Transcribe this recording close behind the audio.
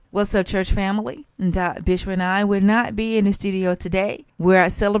What's up, church family? Doc Bishop and I would not be in the studio today. We're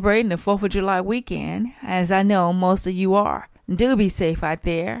celebrating the 4th of July weekend, as I know most of you are. Do be safe out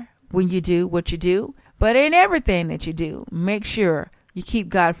there when you do what you do. But in everything that you do, make sure you keep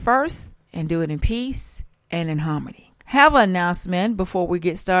God first and do it in peace and in harmony. Have an announcement before we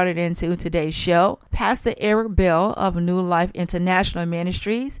get started into today's show. Pastor Eric Bell of New Life International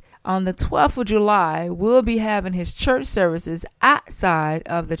Ministries on the 12th of July will be having his church services outside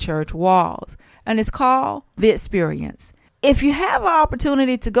of the church walls, and it's called The Experience. If you have an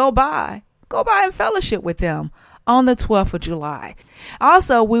opportunity to go by and fellowship with them on the 12th of July.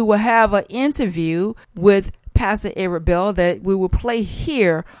 Also, we will have an interview with Pastor Eric Bell that we will play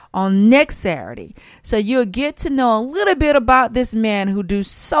here on next Saturday. So you'll get to know a little bit about this man who do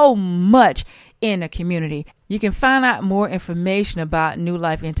so much in the community. You can find out more information about New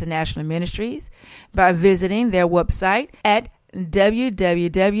Life International Ministries by visiting their website at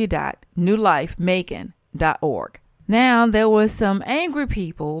www.newlifemacon.org. Now, there were some angry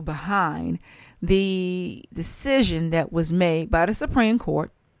people behind the decision that was made by the Supreme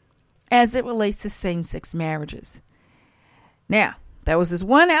Court as it relates to same-sex marriages. Now, there was this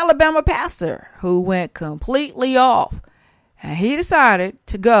one Alabama pastor who went completely off, and he decided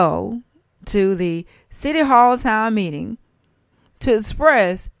to go to the City Hall town meeting to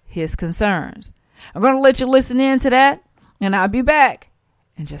express his concerns. I'm going to let you listen in to that, and I'll be back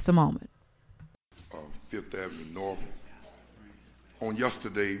in just a moment. Fifth Avenue North. On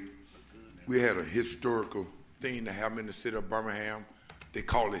yesterday, we had a historical thing to happen in the city of Birmingham. They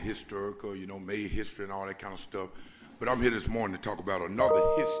call it historical, made history and all that kind of stuff. But I'm here this morning to talk about another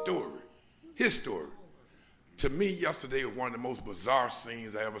his story. To me, yesterday was one of the most bizarre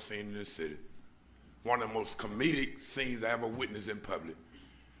scenes I ever seen in this city. One of the most comedic scenes I ever witnessed in public.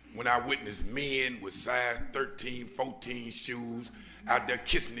 When I witnessed men with size 13, 14 shoes out there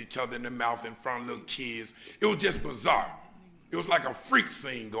kissing each other in the mouth in front of little kids. It was just bizarre. It was like a freak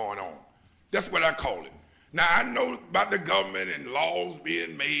scene going on. That's what I call it. Now, I know about the government and laws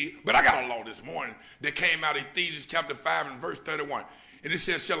being made, but I got a law this morning that came out of Ephesians chapter 5 and verse 31. And it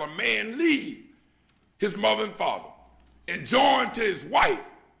says, shall a man leave his mother and father and join to his wife,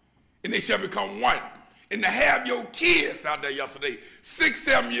 and they shall become one. And to have your kids out there yesterday, 6,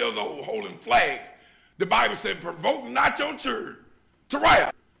 7 years old, holding flags, the Bible said, provoke not your children to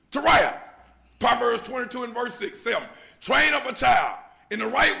riot. Proverbs 22 and verse 6, 7. Train up a child in the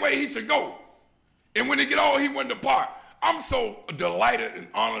right way he should go. And when he get old, he wouldn't depart. I'm so delighted and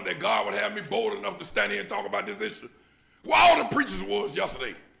honored that God would have me bold enough to stand here and talk about this issue. Well, all the preachers was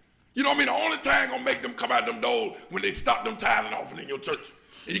yesterday. You know what I mean? The only time gonna make them come out them doors when they stop them tithes and offering in your church.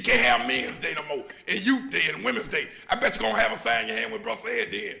 And you can't have Men's Day no more, and Youth Day, and Women's Day. I bet you're gonna have a sign in your hand with Brother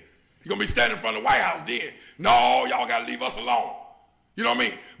Ed then. You're gonna be standing in front of the White House then. No, y'all gotta leave us alone. You know what I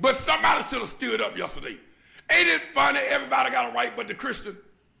mean? But somebody should have stood up yesterday. Ain't it funny everybody got a right but the Christian?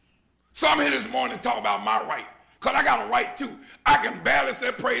 So I'm here this morning to talk about my right, because I got a right too. I can barely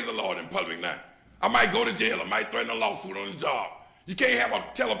say praise the Lord in public now. I might go to jail. I might threaten a lawsuit on the job. You can't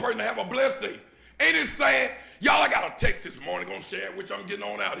tell a person to have a blessed day. Ain't it sad? Y'all, I got a text this morning, going to share it, which I'm getting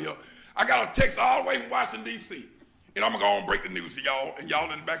on out here. I got a text all the way from Washington, D.C., and I'm going to go and break the news to y'all, and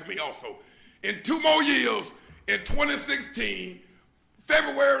y'all in the back of me also. In 2 more years, in 2016,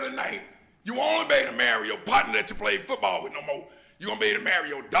 February the 9th, you won't be able to marry your partner that you play football with no more. You're going to be able to marry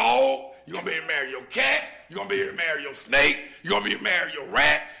your dog. You're going to be able to marry your cat. You're going to be able to marry your snake. You're going to be able to marry your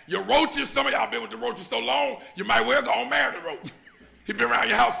rat, your roaches. Some of y'all been with the roaches so long, you might well go and marry the roach. He been around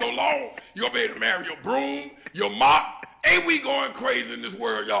your house so long, you're going to be able to marry your broom, your mop. Ain't we going crazy in this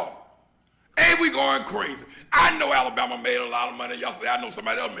world, y'all? Ain't we going crazy? I know Alabama made a lot of money yesterday. I know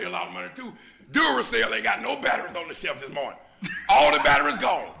somebody else made a lot of money too. Duracell ain't got no batteries on the shelf this morning. All the batteries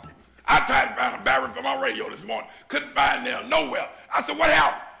gone. I tried to find a battery for my radio this morning. Couldn't find them nowhere. I said, what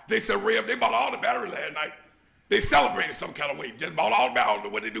happened? They said, Rev, they bought all the batteries last night. They celebrated some kind of way. Just bought all the batteries. I don't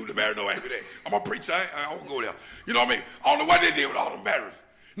know what they do to the batteries. Don't ask me that. I'm a preacher. I won't go there. You know what I mean? I don't know what they did with all them batteries.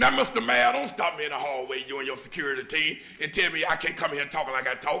 Now, Mr. Mayor, don't stop me in the hallway, you and your security team, and tell me I can't come here talking like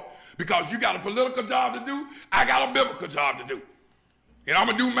I talk, because you got a political job to do. I got a biblical job to do. And I'm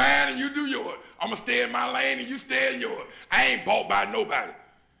going to do mine and you do yours. I'm going to stay in my lane and you stay in yours. I ain't bought by nobody.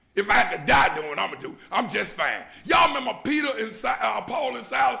 If I had to die doing what I'm going to do, I'm just fine. Y'all remember Peter and Paul and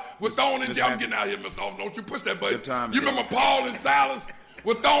Silas were thrown in jail? I'm getting out of here, Mr. Officer. Don't you push that button. You remember Paul and Silas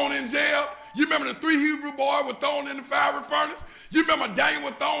were thrown in jail? You remember the 3 Hebrew boys were thrown in the fiery furnace? You remember Daniel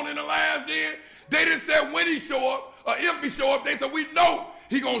was thrown in the lion's den? They didn't say when he show up or if he show up. They said we know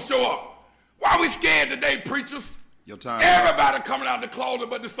he going to show up. Why are we scared today, preachers? Everybody coming out the closet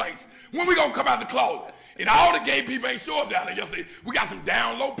but the saints. When we going to come out the closet? And all the gay people ain't show up down there yesterday. We got some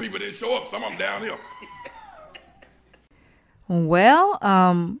down low people that didn't show up. Some of them down here. Well,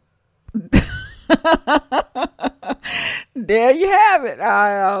 there you have it.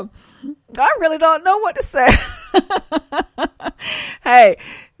 I really don't know what to say. Hey,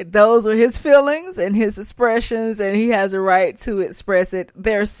 those were his feelings and his expressions, and he has a right to express it.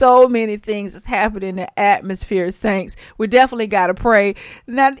 There are so many things that's happening in the atmosphere, saints. We definitely got to pray.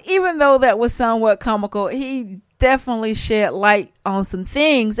 Now, even though that was somewhat comical, he definitely shed light on some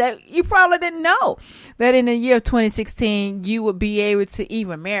things that you probably didn't know, that in the year of 2016, you would be able to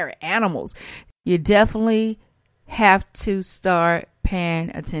even marry animals. You definitely have to start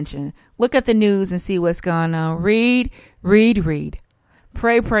paying attention. Look at the news and see what's going on. Read.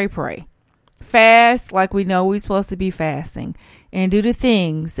 Pray. Fast like we know we're supposed to be fasting, and do the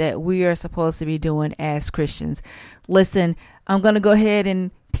things that we are supposed to be doing as Christians. Listen, I'm going to go ahead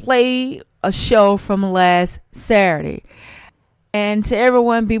and play a show from last Saturday. And to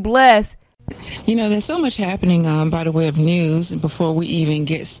everyone, be blessed. You know, there's so much happening by the way of news before we even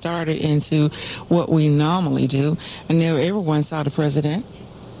get started into what we normally do. I know everyone saw the president.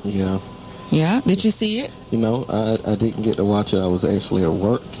 Yeah. Yeah? Did you see it? You know, I didn't get to watch it. I was actually at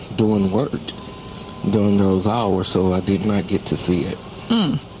work doing during those hours, so I did not get to see it.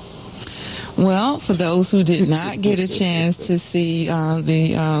 Well, for those who did not get a chance to see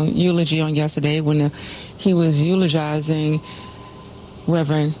the eulogy on yesterday when he was eulogizing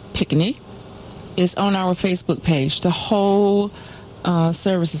Reverend Pinckney, it's on our Facebook page. The whole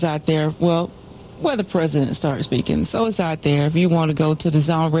service is out there. Well, where the president started speaking. So it's out there. If you want to go to the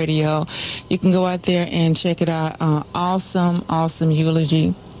Zone Radio, you can go out there and check it out. Awesome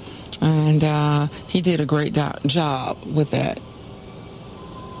eulogy. And he did a great job with that.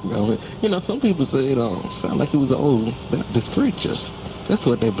 You know, some people say it sound like he was an old Baptist preacher. That's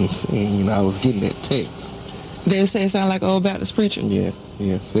what they've been saying. You know, I was getting that text. They say it sound like an old Baptist preacher? Yeah.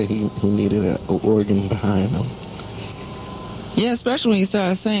 Say he needed an organ behind him. Yeah, especially when he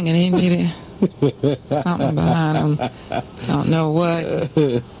started singing. He needed something behind him. Don't know what.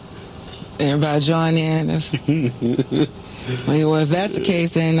 Everybody join in. Well, if that's the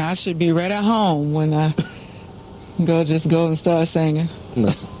case, then I should be right at home when I go and start singing.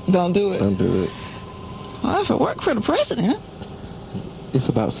 No. Don't do it. Don't do it. Well, if it worked for the president. It's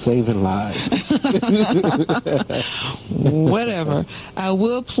about saving lives. Whatever. I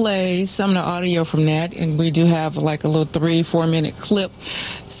will play some of the audio from that, and we do have like a little 3-4 minute clip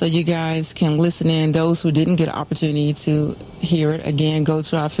so you guys can listen in. Those who didn't get an opportunity to hear it, again, go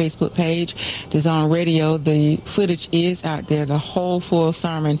to our Facebook page. It's on radio. The footage is out there, the whole full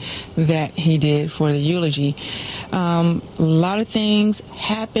sermon that he did for the eulogy. A lot of things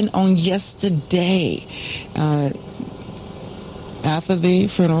happened on yesterday. After the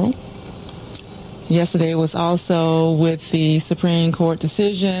funeral. Yesterday was also with the Supreme Court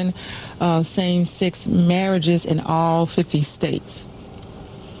decision of same-sex marriages in all 50 states.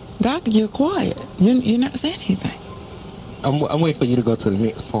 Doc, you're quiet. You're not saying anything. I'm waiting for you to go to the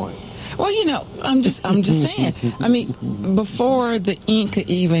next point. Well, you know, I'm just saying. I mean, before the ink could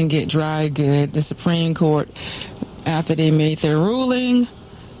even get dry good, the Supreme Court, after they made their ruling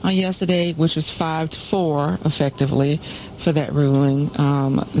on yesterday, which was 5-4 effectively for that ruling,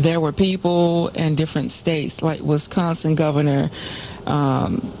 there were people in different states, like Wisconsin governor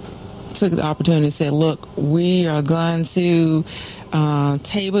took the opportunity and said, look, we are going to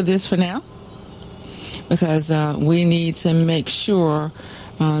table this for now because we need to make sure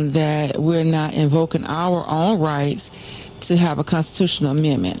that we're not invoking our own rights to have a constitutional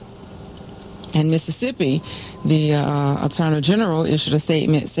amendment. And Mississippi, the Attorney General issued a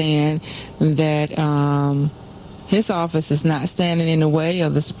statement saying that his office is not standing in the way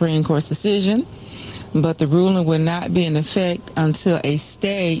of the Supreme Court's decision, but the ruling will not be in effect until a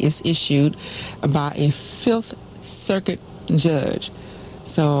stay is issued by a Fifth Circuit judge.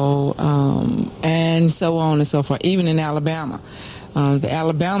 So, and so on and so forth, even in Alabama. The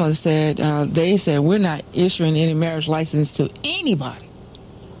Alabama said, they said, we're not issuing any marriage license to anybody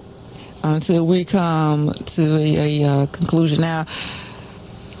until we come to a conclusion. Now,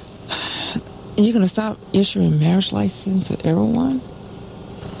 you're going to stop issuing marriage license to everyone?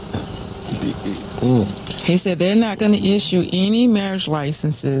 He said they're not going to issue any marriage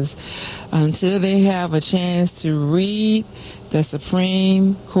licenses until they have a chance to read the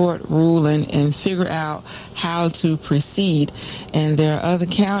Supreme Court ruling and figure out how to proceed. And there are other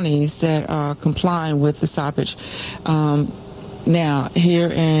counties that are complying with the stoppage. Now, here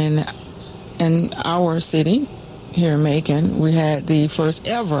in our city, here in Macon, we had the first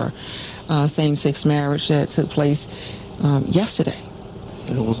ever same-sex marriage that took place yesterday.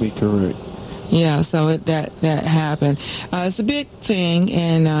 That would be correct. Yeah, so that happened. It's a big thing,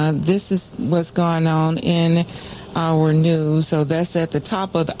 and this is what's going on in our news. So that's at the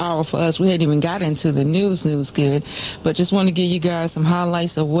top of the hour for us. We hadn't even got into the news good, but just want to give you guys some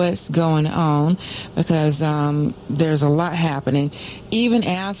highlights of what's going on, because there's a lot happening. Even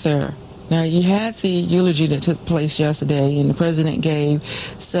after, now you had the eulogy that took place yesterday, and the president gave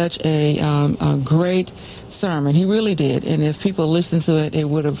such a great sermon. He really did. And if people listened to it, they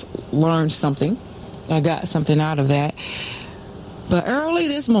would have learned something, got something out of that. But early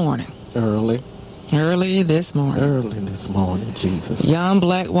this morning, Jesus. Young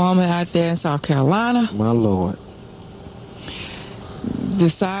black woman out there in South Carolina. My Lord.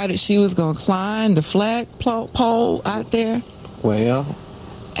 Decided she was going to climb the flag pole out there. Well.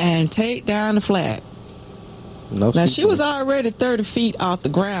 And take down the flag. No, now, she was already 30 feet off the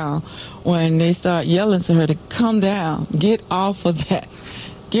ground when they start yelling to her to come down, get off of that,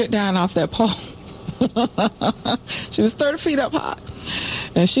 get down off that pole. She was 30 feet up high.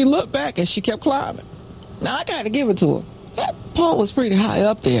 And she looked back and she kept climbing. Now, I got to give it to her. That pole was pretty high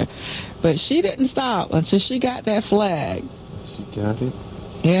up there. But she didn't stop until she got that flag. She got it?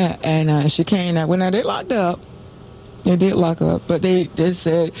 Yeah, and she came out. Well, now, they locked up. They did lock up. But they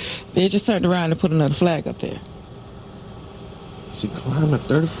said they just turned around and put another flag up there. She climbed a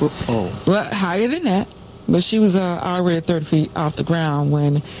 30-foot pole. Well, higher than that. But she was already 30 feet off the ground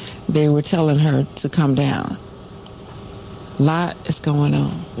when they were telling her to come down. A lot is going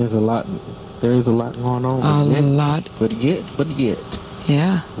on. There is a lot going on. But yet.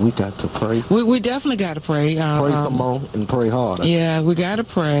 Yeah. We got to pray. We definitely got to pray. Pray some more and pray harder. Yeah, we got to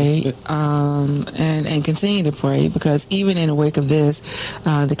pray and continue to pray, because even in the wake of this,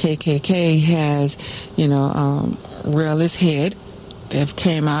 the KKK has, reared its head. They've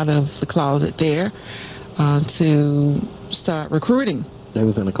came out of the closet there to start recruiting. They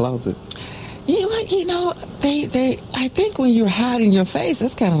was in the closet. They. I think when you're hiding your face,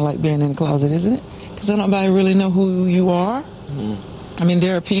 that's kind of like being in the closet, isn't it? Because nobody really know who you are. Mm. I mean,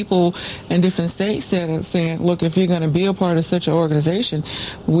 there are people in different states that are saying, look, if you're going to be a part of such an organization,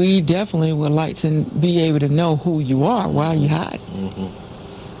 we definitely would like to be able to know who you are while you hide.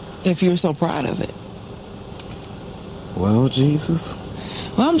 Mm-hmm. If you're so proud of it. Well, Jesus.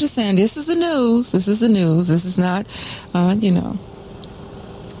 Well, I'm just saying, this is the news. This is the news. This is not,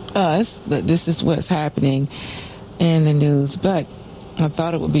 us, but this is what's happening in the news. But I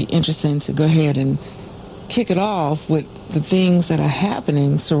thought it would be interesting to go ahead and kick it off with the things that are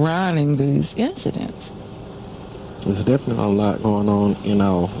happening surrounding these incidents. There's definitely a lot going on in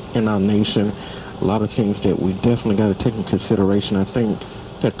our nation. A lot of things that we definitely got to take in consideration. I think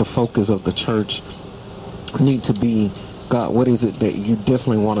that the focus of the church need to be, God, what is it that you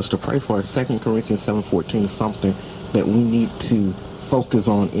definitely want us to pray for? 2 Corinthians 7:14 is something that we need to focus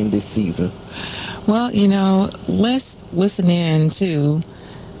on in this season. Well, let's listen in to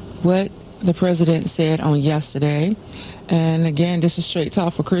what the president said on yesterday. And again, this is Straight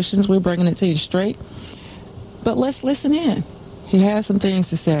Talk for Christians. We're bringing it to you straight. But let's listen in. He had some things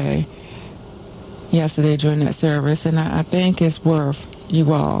to say yesterday during that service, and I think it's worth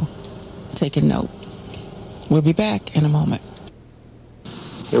you all taking note. We'll be back in a moment.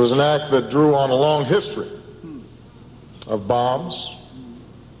 It was an act that drew on a long history of bombs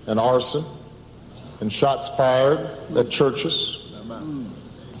and arson and shots fired at churches.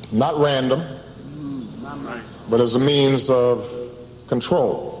 Not random, but as a means of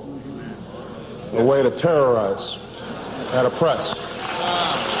control, a way to terrorize and oppress.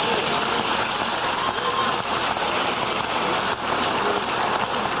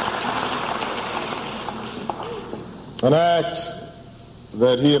 An act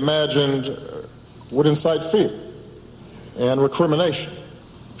that he imagined would incite fear and recrimination,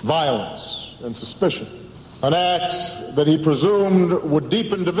 violence and suspicion. An act that he presumed would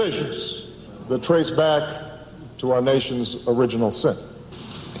deepen divisions that trace back to our nation's original sin.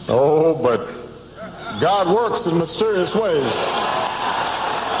 Oh, but God works in mysterious ways.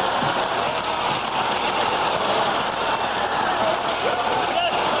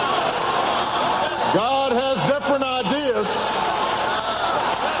 God has different ideas.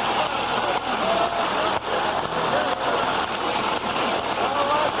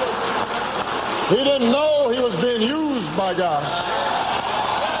 He didn't know he was being used by God.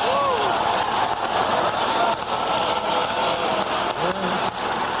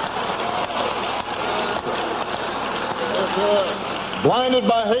 Blinded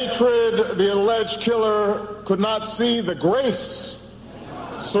by hatred, the alleged killer could not see the grace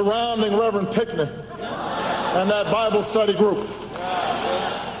surrounding Reverend Pinckney and that Bible study group.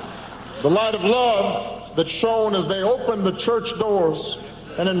 The light of love that shone as they opened the church doors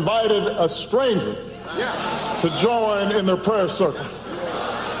and invited a stranger to join in their prayer circle.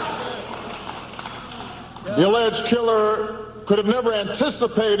 The alleged killer could have never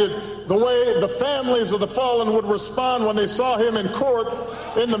anticipated the way the families of the fallen would respond when they saw him in court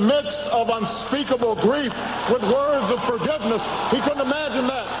in the midst of unspeakable grief with words of forgiveness. He couldn't imagine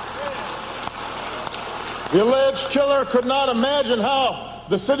that. The alleged killer could not imagine how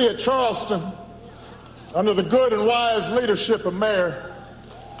the city of Charleston, under the good and wise leadership of Mayor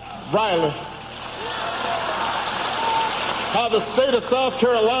Riley, how the state of South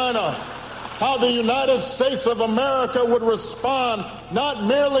Carolina, how the United States of America would respond not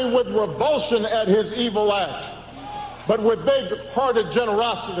merely with revulsion at his evil act, but with big-hearted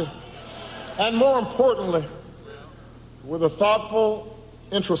generosity, and more importantly, with a thoughtful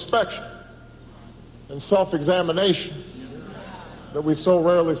introspection and self-examination that we so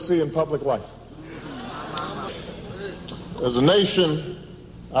rarely see in public life. As a nation,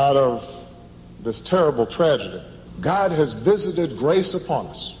 out of this terrible tragedy, God has visited grace upon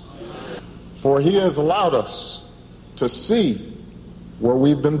us, for he has allowed us to see where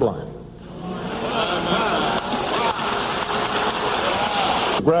we've been blind.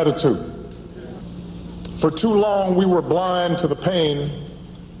 Gratitude. For too long, we were blind to the pain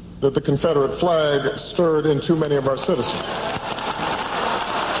that the Confederate flag stirred in too many of our citizens.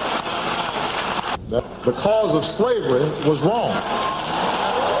 That the cause of slavery was wrong.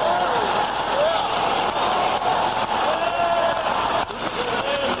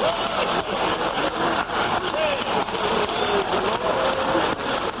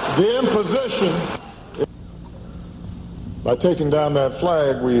 The imposition, by taking down that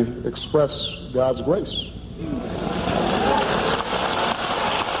flag, we express God's grace.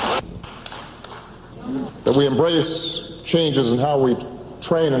 That we embrace changes in how we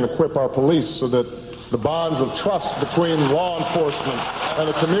train and equip our police so that the bonds of trust between law enforcement and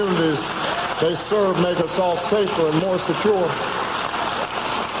the communities they serve make us all safer and more secure.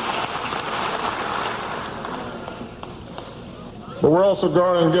 But we're also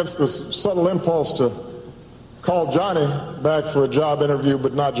guarding against this subtle impulse to call Johnny back for a job interview,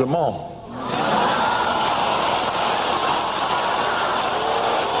 but not Jamal.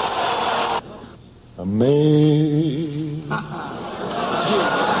 Amazing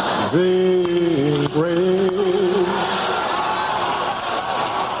grace,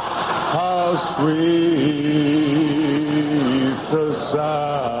 how sweet the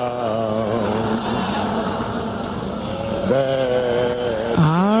sound that...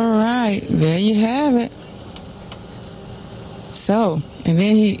 All right, there you have it. So, and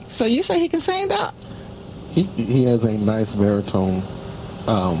then so you say he can sing, Doc? He has a nice baritone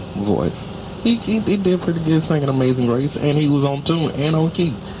voice. He did pretty good singing Amazing Grace, and he was on tune and on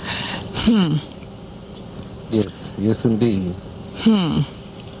key. Yes, indeed.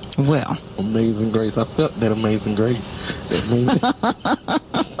 Well. Amazing Grace. I felt that Amazing Grace.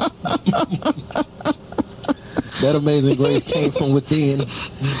 That Amazing Grace came from within.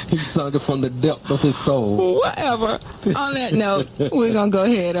 He sung it from the depth of his soul. Whatever. On that note, we're going to go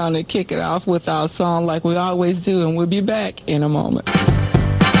ahead on and kick it off with our song like we always do, and we'll be back in a moment.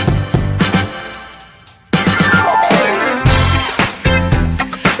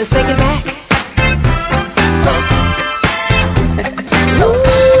 Let's take it back. Ooh,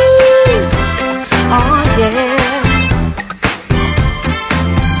 oh yeah.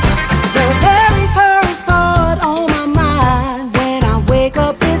 The very first thought on my mind when I wake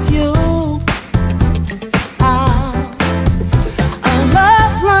up is you. A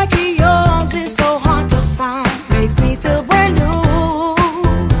love like yours is so hard to find. Makes me feel brand new.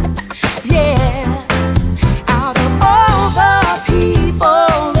 Yeah. Out of all the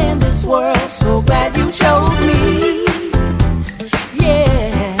people in this world,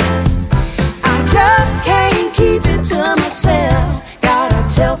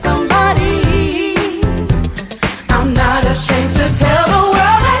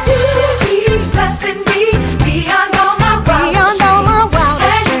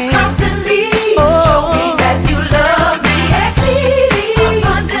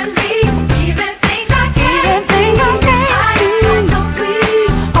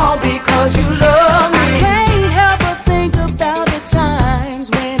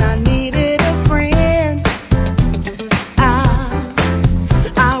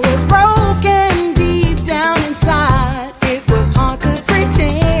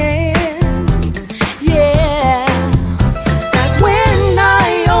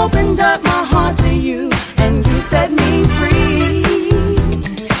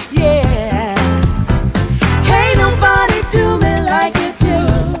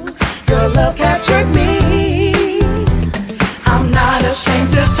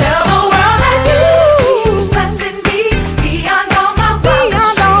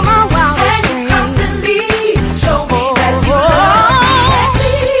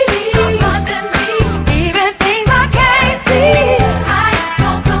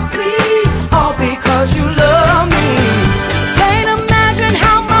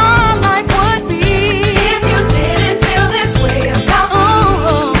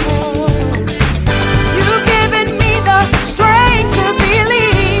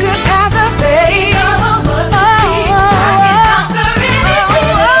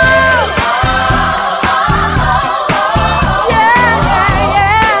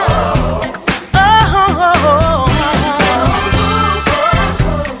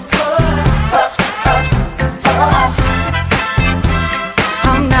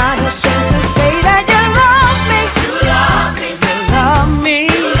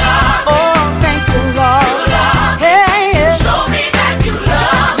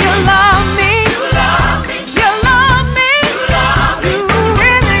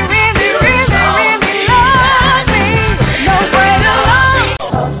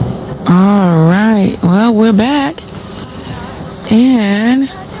 All right. Well, we're back. And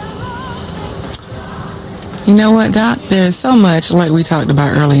you know what, Doc? There's so much, like we talked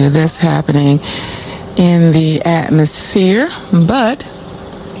about earlier, that's happening in the atmosphere. But,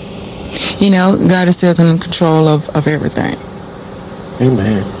 you know, God is still in control of everything.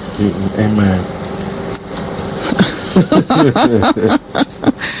 Amen. Amen.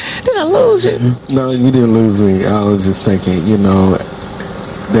 Did I lose you? No, you didn't lose me. I was just thinking, you know,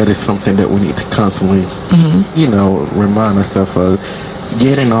 that is something that we need to constantly, you know, remind ourselves of.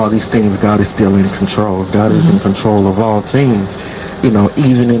 Getting all these things, God is still in control. God is in control of all things. You know,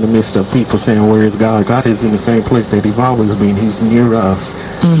 even in the midst of people saying, where is God? God is in the same place that he's always been. He's near us,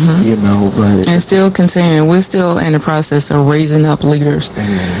 you know. But and still continuing. We're still in the process of raising up leaders.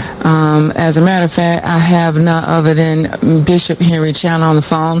 As a matter of fact, I have none other than Bishop Henry Chandler on the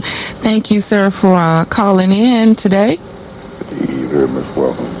phone. Thank you, sir, for calling in today. You're very much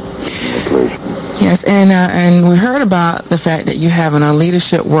welcome. My pleasure. Yes, and we heard about the fact that you're having a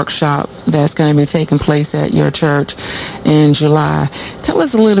leadership workshop that's going to be taking place at your church in July. Tell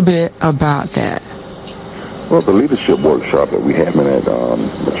us a little bit about that. Well, the leadership workshop that we have at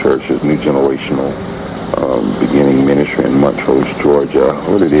the church is New Generational Beginning Ministry in Montrose, Georgia.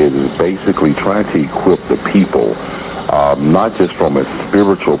 What it is basically trying to equip the people, not just from a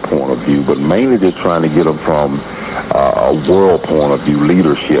spiritual point of view, but mainly just trying to get them from a world point of view,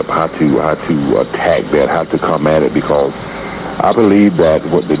 leadership, how to attack that, how to come at it, because I believe that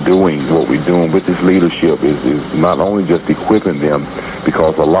what we're doing with this leadership is not only just equipping them,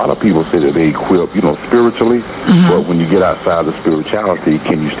 because a lot of people say that they equip, you know, spiritually, but when you get outside of spirituality,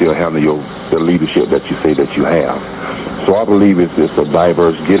 can you still handle the leadership that you say that you have? So I believe it's a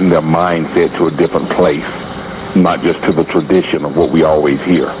diverse, getting their mindset to a different place, not just to the tradition of what we always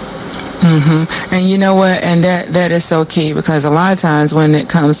hear. And you know what? And that is so key, because a lot of times when it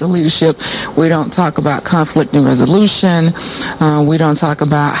comes to leadership, we don't talk about conflict and resolution. We don't talk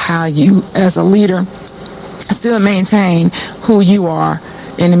about how you, as a leader, still maintain who you are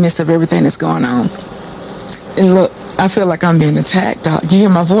in the midst of everything that's going on. And look, I feel like I'm being attacked, dog. You hear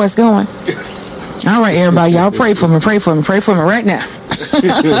my voice going? All right, everybody, y'all pray for me right now.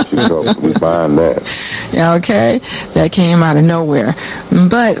 We bind that. Okay, that came out of nowhere.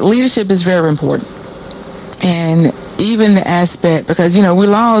 But leadership is very important. And even the aspect, because, you know, we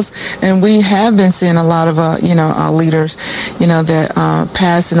lost, and we have been seeing a lot of, our leaders, you know, that are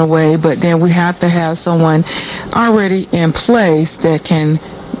passing away, but then we have to have someone already in place that can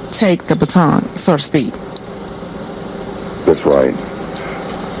take the baton, so to speak. That's right.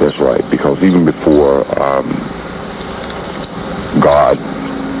 That's right. Because even before God,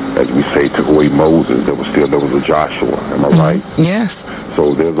 as we say, took away Moses, there was a Joshua. Am I right? Yes.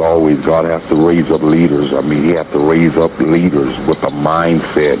 So there's always, God has to raise up leaders. I mean, he has to raise up leaders with a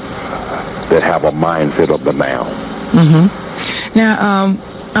mindset that have a mindset of the now. Now,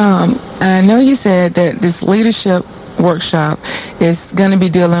 I know you said that this leadership workshop is going to be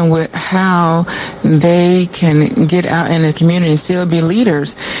dealing with how they can get out in the community and still be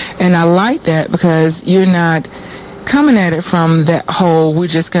leaders. And I like that, because you're not coming at it from that whole, we're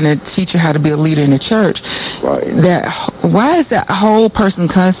just going to teach you how to be a leader in the church. Right. Why is that whole person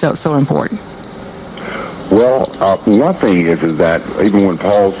concept so important? Well, one thing is that even when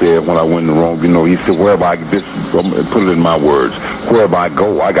Paul said, when I went in Rome, you know, he said, wherever I put it in my words, wherever I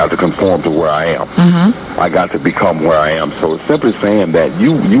go, I got to conform to where I am. I got to become where I am. So it's simply saying that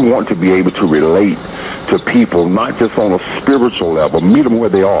you want to be able to relate to people, not just on a spiritual level, meet them where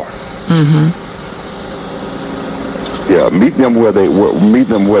they are. Yeah, meet them where they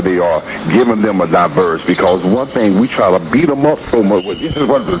are, giving them a diverse. Because one thing, we try to beat them up so much. Well, this is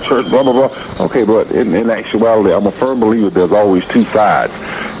what the church, blah blah blah. Okay, but in actuality, I'm a firm believer. There's always two sides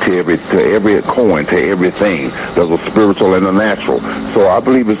to every coin, to everything. There's a spiritual and a natural. So I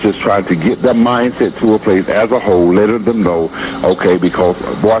believe it's just trying to get their mindset to a place as a whole, letting them know, okay, because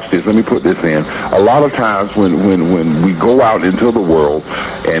watch this. Let me put this in. A lot of times when we go out into the world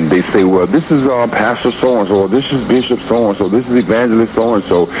and they say, well, this is Pastor so-and-so, or this is Bishop so-and-so, this is Evangelist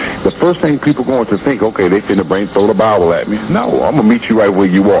so-and-so, the first thing people going to think, okay, they finna throw the Bible at me. No, I'm going to meet you right where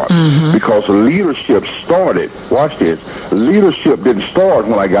you are. Because leadership started, watch this, leadership didn't start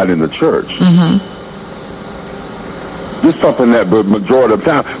when I got in the church. This is something that the majority of the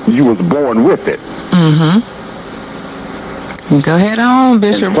time, you was born with it. Go ahead on,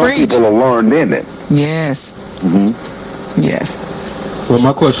 Bishop. And some people are learned in it. Yes. Yes. Well,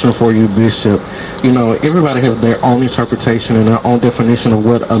 my question for you, Bishop, you know, everybody has their own interpretation and their own definition of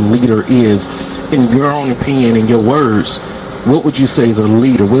what a leader is. In your own opinion, in your words, what would you say is a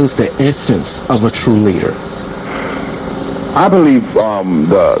leader? What is the essence of a true leader? I believe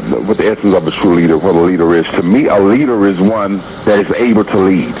what the essence of a true leader, what a leader is. To me, a leader is one that is able to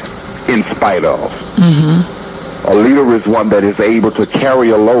lead in spite of. A leader is one that is able to carry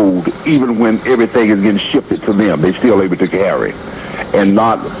a load even when everything is getting shifted to them. They're still able to carry. And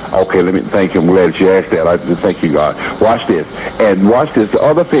not, okay, let me thank you. I'm glad you asked that. Thank you, God. Watch this. And watch this. The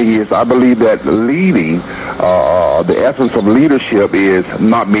other thing is, I believe that leading, the essence of leadership is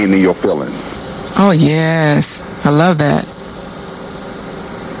not being in your feelings. Oh, yes. I love that.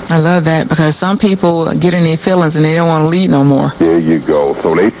 I love that, because some people get in their feelings and they don't want to lead no more. There you go.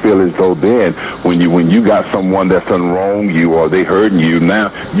 So they feel as though then when you got someone that's done wrong you or they hurting you,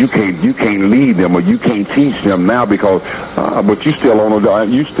 now you can't lead them or you can't teach them now because but you still are on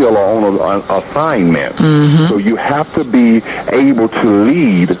an assignment. So you have to be able to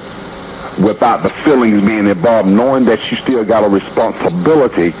lead without the feelings being involved, knowing that you still got a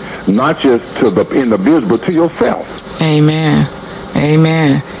responsibility, not just to the individual but to yourself. Amen.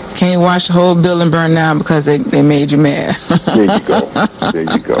 Amen. Can't watch the whole building burn down because they made you mad. There you go. There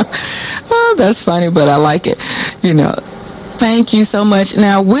you go. Oh, that's funny, but I like it. You know, thank you so much.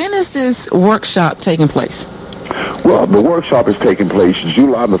 Now, when is this workshop taking place? Well, the workshop is taking place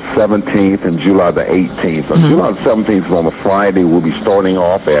July the 17th and July the 18th. July the 17th is on a Friday. We'll be starting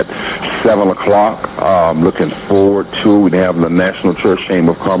off at 7 o'clock. Looking forward to it. We have the National Church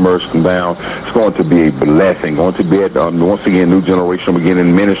Chamber of Commerce come down. It's going to be a blessing. Going to be at, once again, New Generation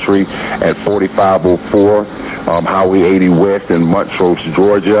Beginning Ministry at 4504 Highway 80 West in Montrose,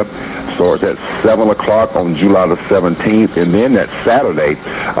 Georgia. Starts at 7 o'clock on July the 17th, and then that Saturday,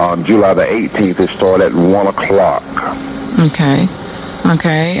 July the 18th, it starts at 1 o'clock. Okay,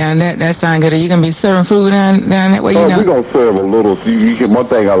 and that sounds good. Are you going to be serving food down that way? We're going to serve a little. One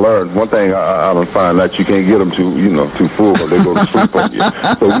thing I learned, I don't find that you can't get them too full because they go to sleep on you.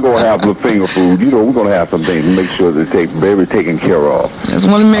 So we're going to have little finger food. We're going to have some things to make sure that they're very taken care of. Just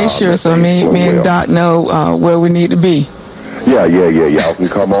want to make sure so me and Doc know where we need to be. Yeah. Y'all can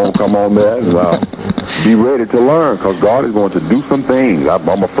come on there and be ready to learn because God is going to do some things.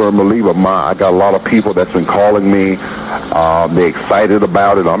 I'm a firm believer. I got a lot of people that's been calling me. They're excited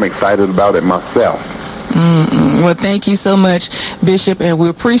about it. I'm excited about it myself. Well, thank you so much, Bishop, and we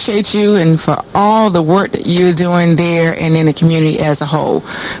appreciate you and for all the work that you're doing there and in the community as a whole.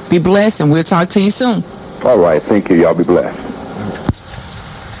 Be blessed, and we'll talk to you soon. All right. Thank you. Y'all be blessed.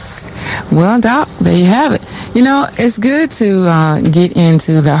 Well, Doc, there you have it. You know, it's good to get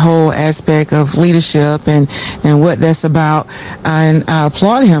into the whole aspect of leadership and what that's about, and I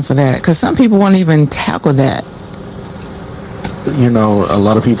applaud him for that because some people won't even tackle that. You know, a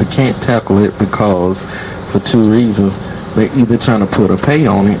lot of people can't tackle it because for two reasons. They're either trying to put a pay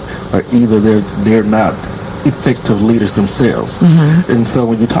on it or either they're not effective leaders themselves. And so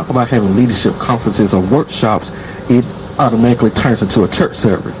when you talk about having leadership conferences or workshops, it automatically turns into a church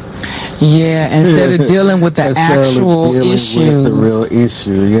service. Yeah, instead of dealing with the actual issues. The real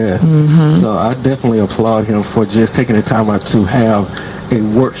issue, yeah. So I definitely applaud him for just taking the time out to have a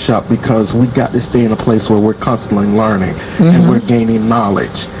workshop because we got to stay in a place where we're constantly learning and we're gaining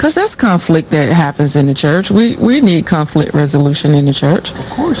knowledge. Because that's conflict that happens in the church. We need conflict resolution in the church. Of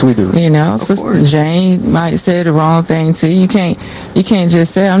course we do. You know, Sister Jane might say the wrong thing to you. You can't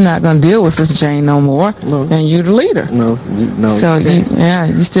just say, I'm not going to deal with Sister Jane no more. No. And you're the leader. No. So,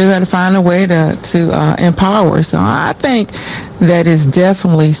 you still got to find a way to empower. So I think that is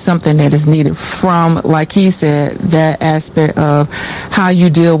definitely something that is needed from, like he said, that aspect of how you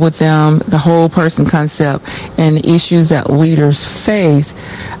deal with them, the whole person concept, and the issues that leaders face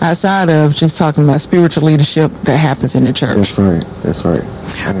outside of just talking about spiritual leadership that happens in the church. That's right.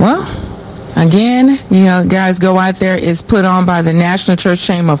 Well, again, guys, go out there. It's put on by the National Church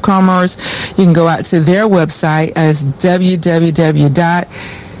Chamber of Commerce. You can go out to their website as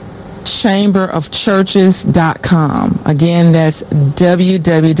www.chamberofchurches.com. Again, that's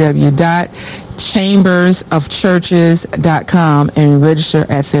www.chambersofchurches.com and register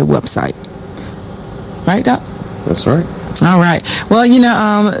at their website. Right, Doc? That's right. All right. Well,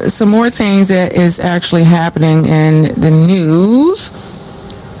 some more things that is actually happening in the news.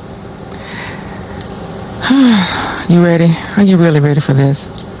 You ready? Are you really ready for this?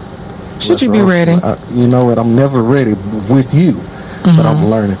 Should you be ready? You know what? I'm never ready with you, but I'm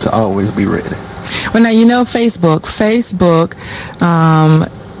learning to always be ready. Well, now, Facebook,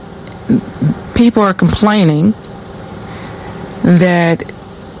 people are complaining that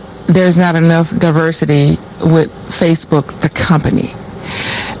there's not enough diversity with Facebook, the company.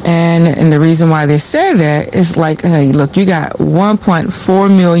 And the reason why they say that is like, hey, look, you got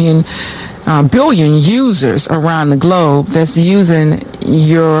 1.4 billion users around the globe that's using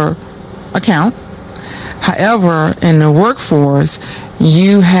your account. However, in the workforce,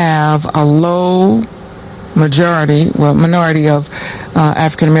 you have a low minority of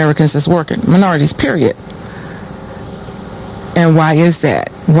African Americans that's working. Minorities, period. And why is that?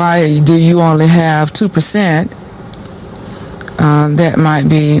 Why do you only have 2% that might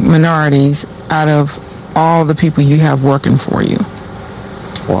be minorities out of all the people you have working for you?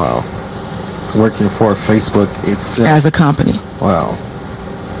 Wow. Working for Facebook itself. As a company. Wow.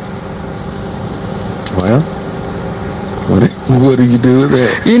 Well, what do you do with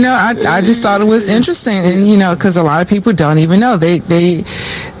that? You know, I just thought it was interesting, and because a lot of people don't even know they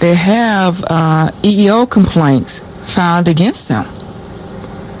have EEO complaints filed against them.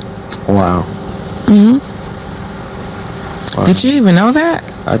 Wow. Wow. Did you even know that?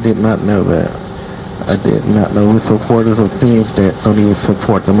 I did not know that. I did not know. We're supporters of things that don't even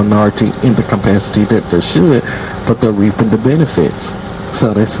support the minority in the capacity that they should, but they're reaping the benefits.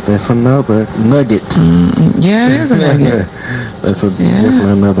 So that's another nugget. Yeah, it is a nugget. That's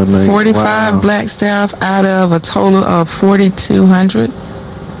definitely another nugget. 45 black staff out of a total of 4,200.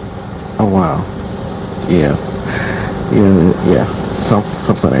 Oh, wow. Yeah.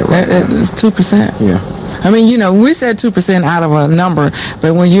 Something ain't right. That is 2%. Yeah. I mean, we said 2% out of a number,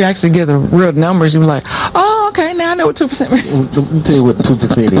 but when you actually get the real numbers, you're like, oh, okay, now I know what 2% means. Let me tell you what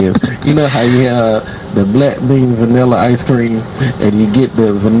 2% is. You know how you have the black bean vanilla ice cream, and you get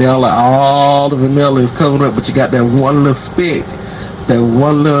the vanilla, all the vanilla is covered up, but you got that one little speck, that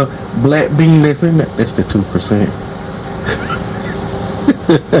one little black bean that's in there. That's the 2%.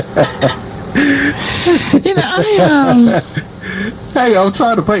 Hey, I'm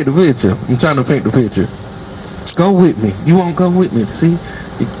trying to paint the picture. Go with me. You won't go with me. See?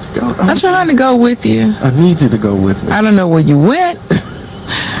 I'm trying to go with you. I need you to go with me. I don't know where you went.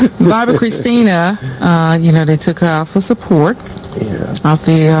 Barbara Christina, they took her out for support. Yeah. Off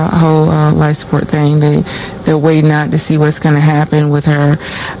the whole life support thing. They're waiting out to see what's going to happen with her.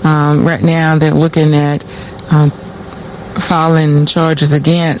 Right now, they're looking at filing charges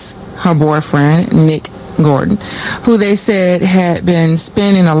against her boyfriend, Nick Gordon, who they said had been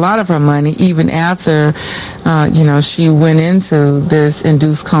spending a lot of her money even after, she went into this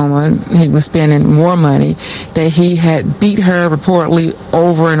induced coma. He was spending more money, that he had beat her reportedly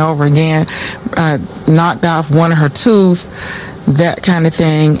over and over again, knocked off one of her teeth, that kind of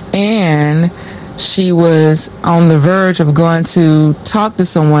thing. And she was on the verge of going to talk to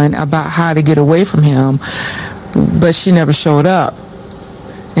someone about how to get away from him, but she never showed up.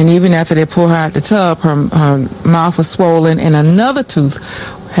 And even after they pulled her out the tub, her mouth was swollen and another tooth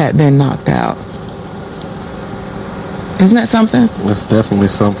had been knocked out. Isn't that something? It's definitely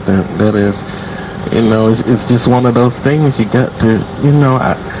something. That is, it's just one of those things you got to,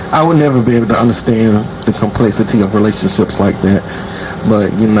 I would never be able to understand the complexity of relationships like that.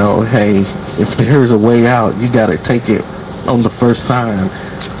 But, hey, if there's a way out, you got to take it on the first sign.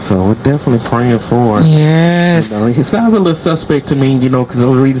 So we're definitely praying for. Yes. He sounds a little suspect to me, because I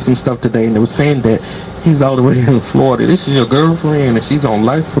was reading some stuff today, and they were saying that he's all the way in Florida. This is your girlfriend, and she's on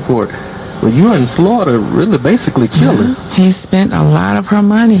life support. Well, you're in Florida, really, basically chilling. Yeah. He spent a lot of her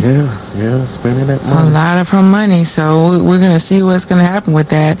money. Yeah, spending that money. A lot of her money. So we're going to see what's going to happen with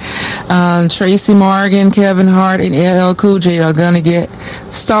that. Tracy Morgan, Kevin Hart, and LL Cool J are going to get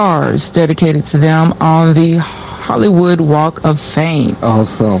stars dedicated to them on the Hollywood Walk of Fame.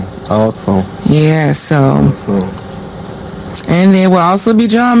 Awesome. Yeah, so. Awesome. And they will also be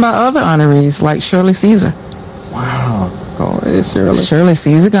joined by other honorees like Shirley Caesar. Wow. Oh, it's Shirley. Shirley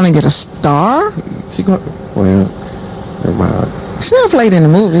Caesar going to get a star? Never mind. She never played in the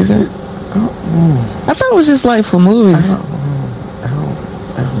movies, I thought it was just like for movies.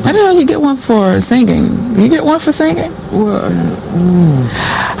 I didn't know you get one for singing. You get one for singing?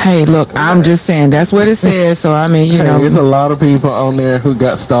 Hey, look, I'm just saying that's what it says. So I mean, there's a lot of people on there who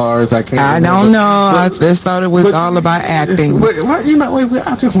got stars. I don't know. I just thought it was all about acting. Wait,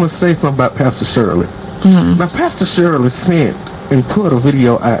 I just want to say something about Pastor Shirley. Mm-hmm. Now, Pastor Shirley sent and put a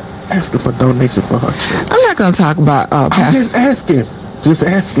video out asking for donation for her church. I'm not going to talk about Pastor. I'm just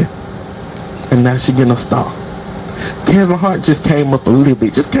asking. And now she getting a star. Kevin Hart just came up a little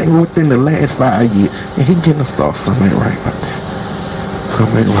bit, just came within the last 5 years, and he getting a star. Something ain't right about that.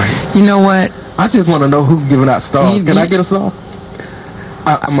 Something ain't right. You know what? I just want to know who's giving out stars. Can I get a star?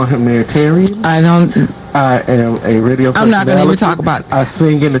 I'm a humanitarian. I am a radio personality. I'm not going to even talk about it. I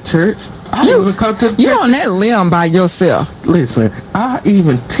sing in the church. I even come to the church. You're on that limb by yourself. Listen, I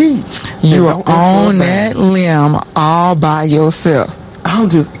even teach. You are on that limb all by yourself.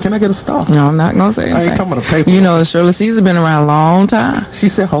 Can I get a star? No, I'm not going to say anything. I ain't talking about a paper. Shirley Caesar been around a long time. She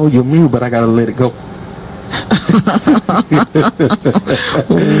said, hold your mute, but I got to let it go.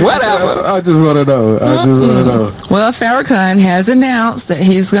 Whatever. I just want to know. Well, Farrakhan has announced that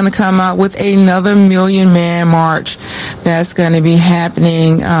he's going to come out with another Million Man March that's going to be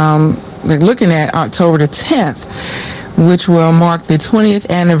happening, they're looking at October the 10th, which will mark the 20th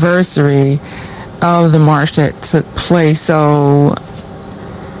anniversary of the march that took place. So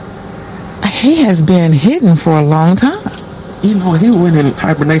he has been hidden for a long time. You know, he went in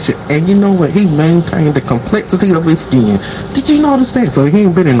hibernation, and you know what? He maintained the complexity of his skin. Did you notice that? So he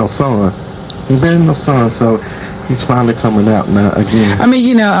ain't been in no sun. So he's finally coming out now again. I mean,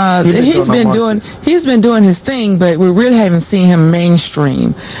 you know, he's been doing his thing, but we really haven't seen him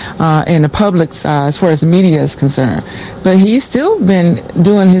mainstream in the public side as far as media is concerned. But he's still been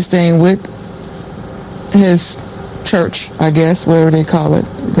doing his thing with his church, I guess, whatever they call it,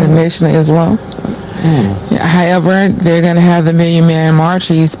 the Nation of Islam. However, they're going to have the Million Man March.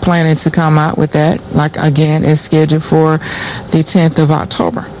 He's planning to come out with that. Like, again, it's scheduled for the 10th of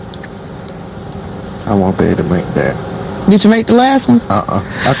October. I won't be able to make that. Did you make the last one?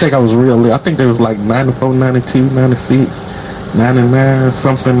 I think I was real late. I think there was like 94, 92, 96, 99,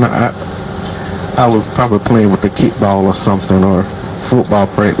 something. I was probably playing with the kickball or something, or football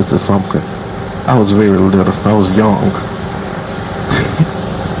practice or something. I was very little. I was young.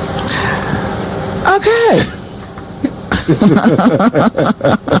 Okay.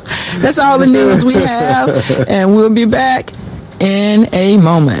 That's all the news we have, and we'll be back in a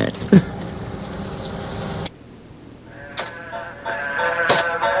moment.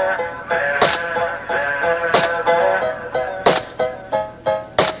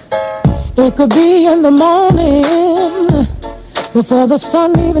 It could be in the morning, before the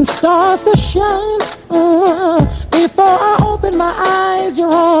sun even starts to shine. Before I open my eyes,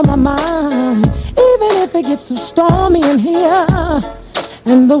 you're on my mind. Even if it gets too stormy in here,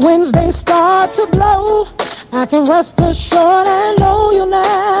 and the winds they start to blow, I can rest assured and know you'll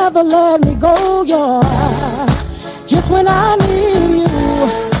never let me go. You're just when I need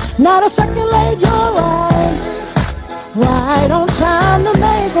you, not a second late, you're right on time to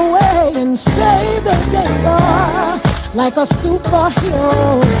make a way and save the day. You're like a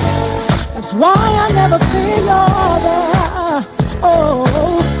superhero, that's why I never feel you're there. Oh,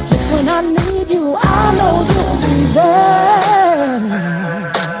 just when I need you, I know you'll be there.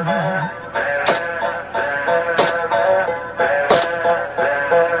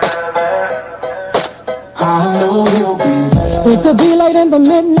 I know you'll be there. It could be late in the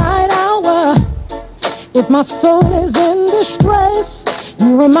midnight hour, if my soul is in distress.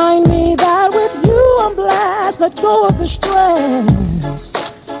 You remind me that with you I'm blessed. Let go of the stress,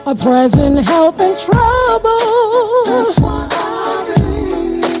 a present help in trouble. That's why I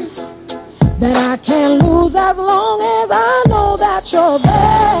believe that I can't lose as long as I know that you're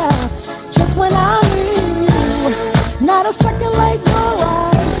there. Just when I need you, not a second late, you're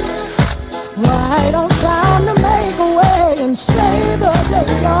right on time to make a way and save the day.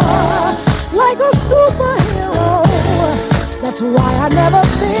 You're like a superhero, that's why I never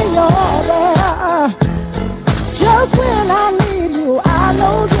feel you're there. Just when I need you, I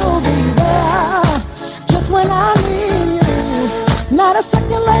know you'll be there. Just when I need you, not a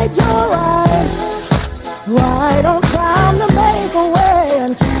second late, you're right on time to make a way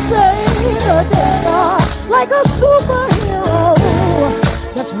and save the day. You're like a superhero,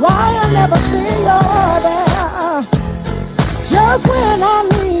 that's why I never feel you're there. Just when I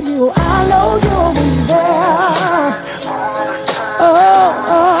need you, I know you'll be there.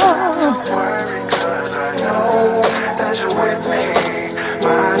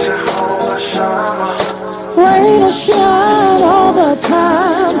 Rain or shine all the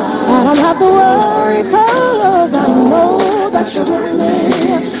time, I don't have to worry, 'cause I know that you're with me.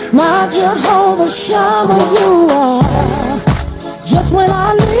 My Jehovah Shammah, you are. Just when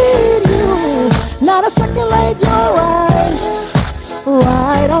I need you, not a second late, you're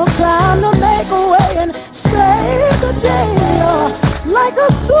right on time to make a way and save the day. You're like a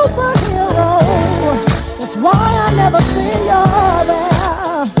superhero, that's why I never feel you're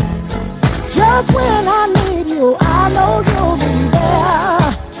there. Just when I need you, I know you'll be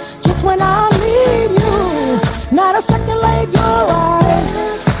there. Just when I need you, not a second late, you're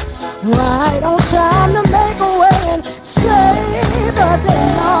right on time to make a way and save the day.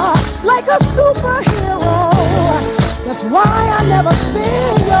 You're like a superhero, that's why I never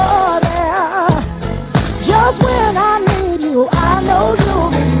feel you're there. Just when I need you, I know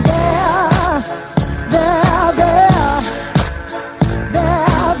you'll be there. There.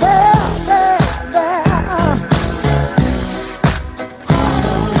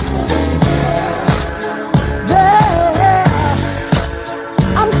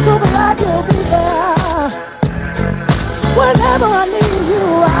 I'm so glad you'll be there.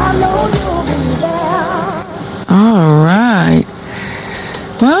 All right.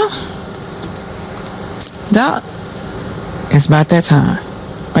 Well, Doc, it's about that time.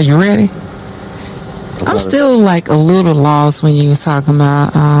 Are you ready? I'm still like a little lost when you was talking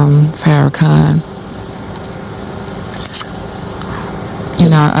about Farrakhan. You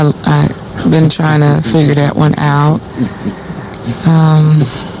know, I've been trying to figure that one out.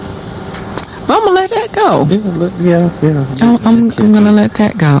 But I'm gonna let that go. Yeah. I'm gonna let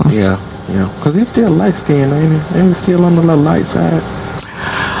that go. Yeah. Because he's still light skinned, ain't he? And he's still on the little light side.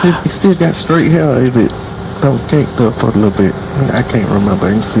 He still got straight hair. Is it? Don't caked up for a little bit. I can't remember.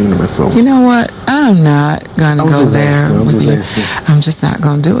 I ain't seen him or so. You know what? I'm not gonna go there with you. I'm just not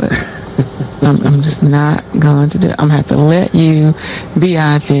gonna do it. I'm just not going to do it. I'm gonna have to let you be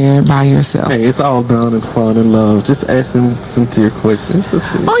out there by yourself. Hey, it's all done in fun and love. Just asking sincere questions.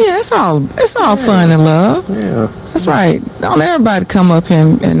 Oh yeah, it's all fun and love. Yeah, that's right. Don't everybody come up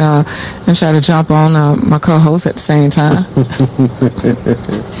here and try to jump on my co-host at the same time.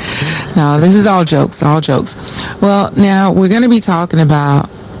 No, this is all jokes. All jokes. Well, now we're going to be talking about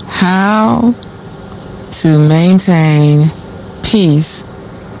how to maintain peace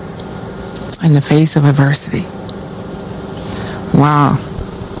in the face of adversity. Wow,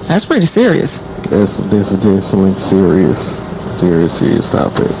 that's pretty serious. That's definitely serious. Very serious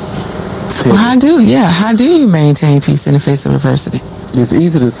topic. Well, how do you maintain peace in the face of adversity? It's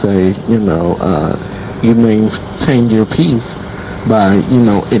easy to say, you maintain your peace by,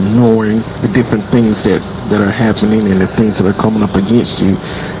 ignoring the different things that are happening and the things that are coming up against you.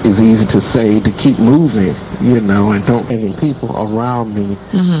 It's easy to say to keep moving, and don't having people around me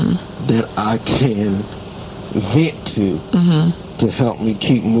that I can vent to help me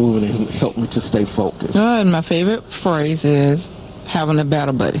keep moving and help me to stay focused. And my favorite phrase is having a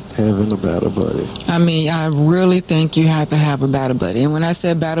battle buddy. Having a battle buddy. I mean, I really think you have to have a battle buddy. And when I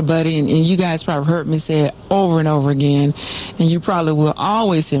said battle buddy, and you guys probably heard me say it over and over again, and you probably will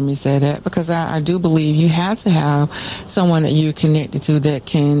always hear me say that, because I do believe you have to have someone that you're connected to that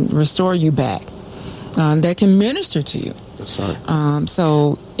can restore you back, that can minister to you. That's right.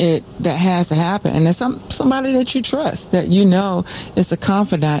 So that has to happen, and it's somebody that you trust, that is a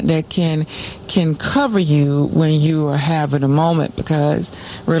confidant that can cover you when you are having a moment. Because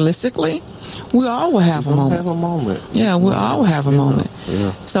realistically, we all will have a moment. Have a moment. Yeah, we all will have a moment.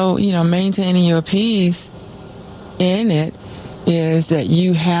 Yeah. So maintaining your peace in it is that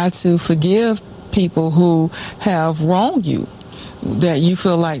you have to forgive people who have wronged you, that you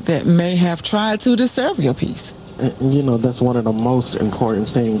feel like that may have tried to disturb your peace. And, that's one of the most important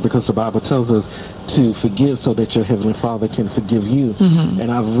things, because the Bible tells us to forgive so that your Heavenly Father can forgive you.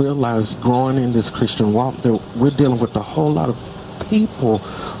 And I've realized growing in this Christian walk that we're dealing with a whole lot of people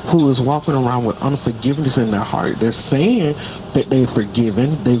who is walking around with unforgiveness in their heart. They're saying that they're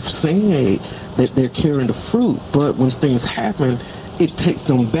forgiven. They've saying that they're carrying the fruit. But when things happen, it takes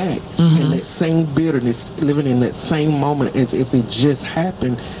them back. And that same bitterness, living in that same moment as if it just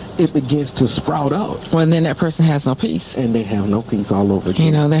happened, it begins to sprout out. Well, then that person has no peace. And they have no peace all over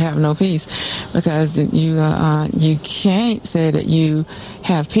again. They have no peace, because you can't say that you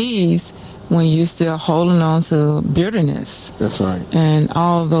have peace when you're still holding on to bitterness. That's right. And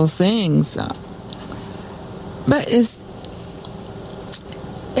all of those things. But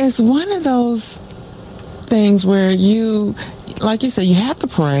it's one of those things where you, like you said, you have to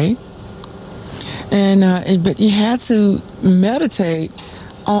pray, but you have to meditate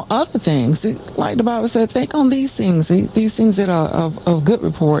on other things. Like the Bible said, think on these things that are of good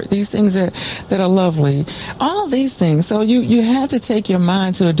report, these things that are lovely, all these things. So you have to take your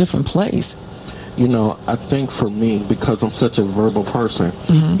mind to a different place. I think for me, because I'm such a verbal person,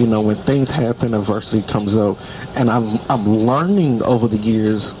 when things happen, adversity comes up, and I'm learning over the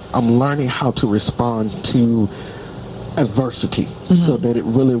years, I'm learning how to respond to adversity so that it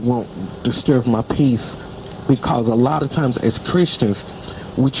really won't disturb my peace. Because a lot of times as Christians,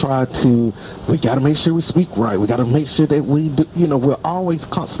 we got to make sure we speak right. We got to make sure that we do, we're always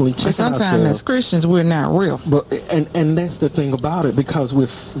constantly checking ourselves. Sometimes as Christians, we're not real. But and that's the thing about it, because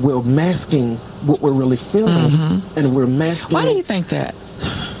we're masking what we're really feeling, and we're masking. Why do you think that?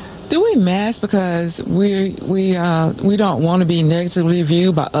 Do we mask because we don't want to be negatively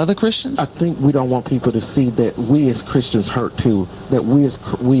viewed by other Christians? I think we don't want people to see that we as Christians hurt too, that we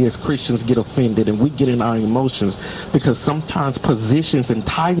as Christians get offended and we get in our emotions, because sometimes positions and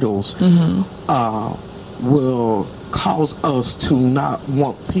titles will cause us to not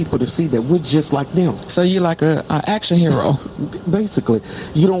want people to see that we're just like them. So you're like a action hero. Basically,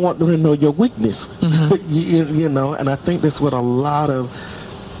 you don't want them to know your weakness. And I think that's what a lot of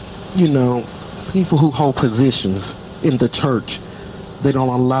people who hold positions in the church They don't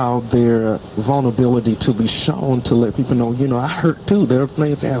allow their vulnerability to be shown to let people know, I hurt too. There are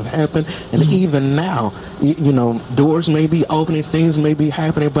things that have happened. And even now, doors may be opening, things may be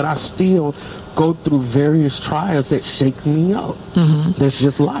happening, but I still go through various trials that shake me up. That's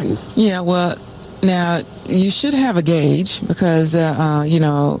just life. Yeah, well, now you should have a gauge because,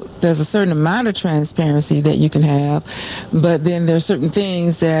 there's a certain amount of transparency that you can have, but then there's certain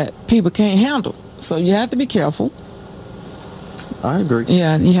things that people can't handle. So you have to be careful. I agree.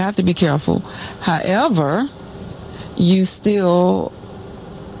 Yeah, you have to be careful. However, you still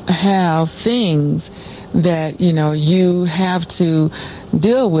have things that, you have to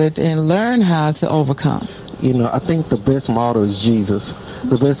deal with and learn how to overcome. I think the best model is Jesus.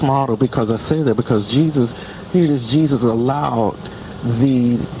 The best model, because I say that because Jesus allowed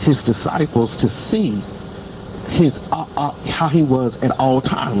his disciples to see his how he was at all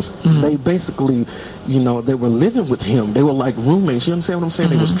times. They basically, they were living with him. They were like roommates. You understand what I'm saying?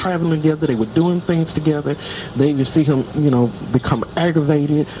 They was traveling together. They were doing things together. They would see him, become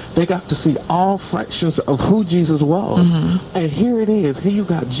aggravated. They got to see all fractions of who Jesus was. And here it is. Here you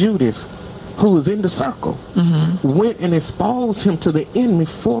got Judas, who was in the circle, went and exposed him to the enemy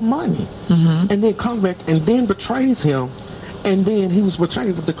for money, and then come back and then betrays him. And then he was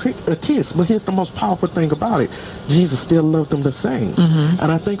betrayed with a kiss. But here's the most powerful thing about it. Jesus still loved them the same.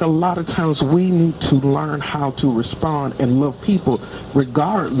 And I think a lot of times we need to learn how to respond and love people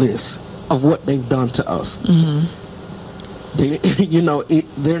regardless of what they've done to us.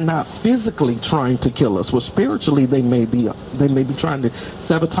 They're not physically trying to kill us. Well, spiritually, they may be trying to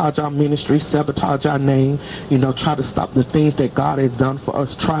sabotage our ministry, sabotage our name, try to stop the things that God has done for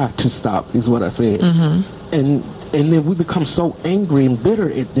us. Try to stop is what I said. And then we become so angry and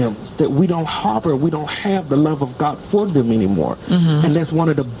bitter at them that we don't have the love of God for them anymore. And that's one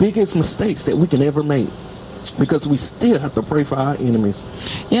of the biggest mistakes that we can ever make, because we still have to pray for our enemies.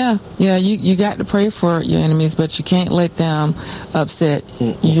 Yeah, you got to pray for your enemies, but you can't let them upset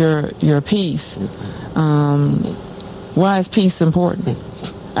your peace. Why is peace important?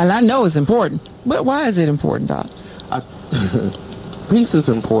 And I know it's important, but why is it important, Doc? Peace is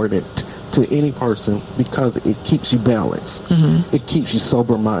important to any person because it keeps you balanced. It keeps you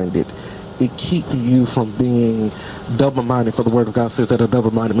sober-minded. It keeps you from being double-minded. For the Word of God says that a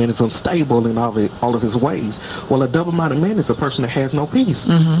double-minded man is unstable in all of his ways. Well, a double-minded man is a person that has no peace.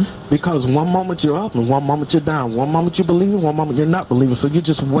 Because one moment you're up and one moment you're down. One moment you believe and one moment you're not believing. So you're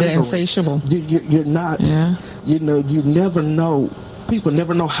just wavering. They're insatiable. You're not, you never know. People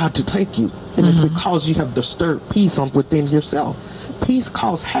never know how to take you. And it's because you have disturbed peace within yourself. Peace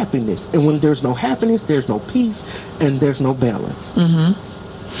causes happiness. And when there's no happiness, there's no peace and there's no balance.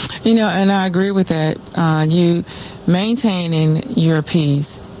 And I agree with that. You maintaining your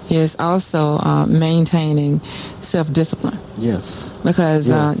peace is also maintaining self-discipline. Yes. Because,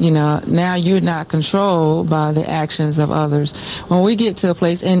 now you're not controlled by the actions of others. When we get to a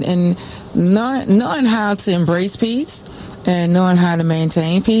place and knowing how to embrace peace and knowing how to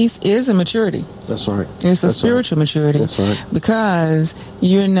maintain peace is a maturity. That's right. It's a spiritual maturity. That's right. Because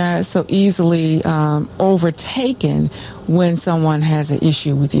you're not so easily overtaken when someone has an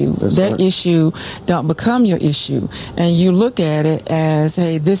issue with you. That issue don't become your issue. And you look at it as,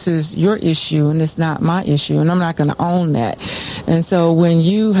 hey, this is your issue and it's not my issue, and I'm not going to own that. And so when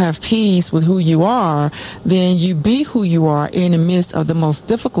you have peace with who you are, then you be who you are in the midst of the most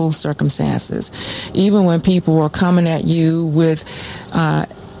difficult circumstances. Even when people are coming at you with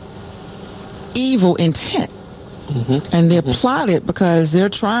evil intent. And they're plotted because they're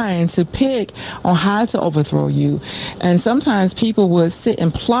trying to pick on how to overthrow you. And sometimes people would sit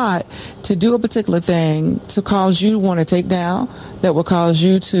and plot to do a particular thing to cause you to want to take down, that will cause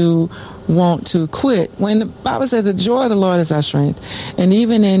you to want to quit. When the Bible says the joy of the Lord is our strength. And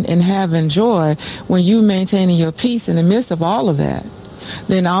even in having joy, when you maintaining your peace in the midst of all of that,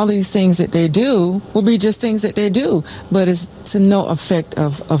 then all these things that they do will be just things that they do, but it's to no effect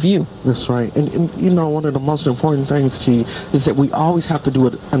of you. That's right. And one of the most important things, T, is that we always have to do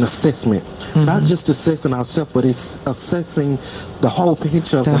an assessment. Not just assessing ourselves, but it's assessing the whole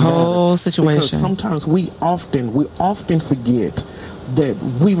picture of the whole situation. Because sometimes we often forget that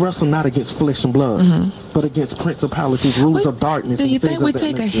we wrestle not against flesh and blood, but against principalities, rulers of darkness. Do you think we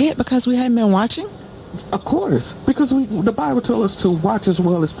take a hit because we haven't been watching? Of course, because the Bible tells us to watch as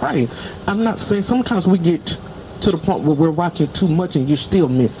well as pray. I'm not saying sometimes we get to the point where we're watching too much and you're still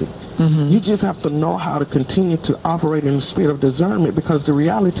missing. You just have to know how to continue to operate in the spirit of discernment, because the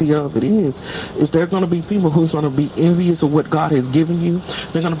reality of it is there are going to be people who's going to be envious of what God has given you.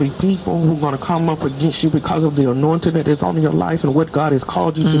 There are going to be people who are going to come up against you because of the anointing that is on your life and what God has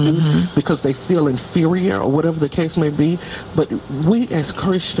called you to do, because they feel inferior or whatever the case may be. But we as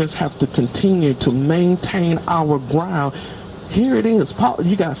Christians have to continue to maintain our ground. Here it is. Paul,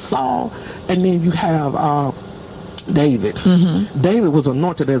 you got Saul, and then you have David. David was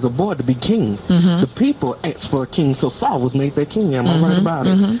anointed as a boy to be king. The people asked for a king, so Saul was made their king. Am I right about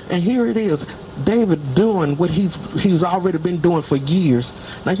it? And here it is, David doing what he's already been doing for years.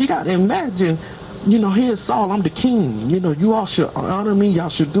 Now you got to imagine, here's Saul, I'm the king. You all should honor me. Y'all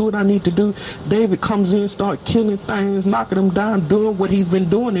should do what I need to do. David comes in, start killing things, knocking them down, doing what he's been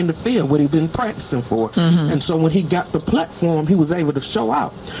doing in the field, what he's been practicing for. And so when he got the platform, he was able to show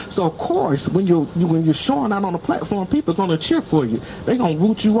out. So of course, when you're showing out on the platform, people are going to cheer for you. They're going to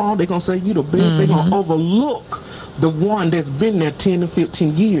root you on. They're going to say you the best. They're going to overlook the one that's been there 10 to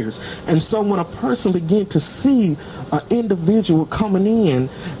 15 years. And so when a person begin to see an individual coming in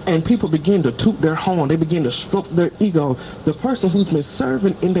and people begin to toot their horn, they begin to stroke their ego, the person who's been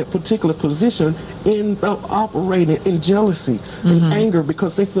serving in that particular position end up operating in jealousy and anger,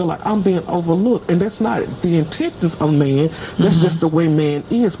 because they feel like I'm being overlooked. And that's not the intentions of man. That's just the way man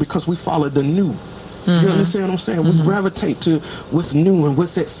is, because we follow the new. You understand what I'm saying? We gravitate to what's new and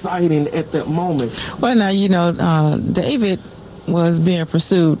what's exciting at that moment. Well, now, David was being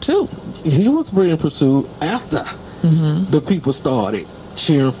pursued, too. He was being pursued after the people started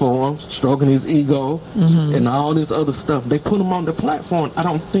cheering for him, stroking his ego, and all this other stuff. They put him on the platform. I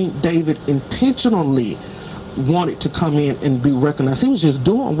don't think David intentionally wanted to come in and be recognized. He was just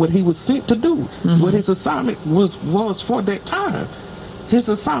doing what he was sent to do, what his assignment was for that time. His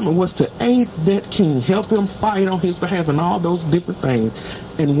assignment was to aid that king, help him fight on his behalf, and all those different things.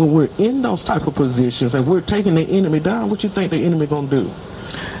 And when we're in those type of positions and we're taking the enemy down, what you think the enemy gonna do?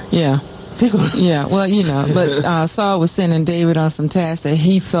 Yeah. But Saul was sending David on some tasks that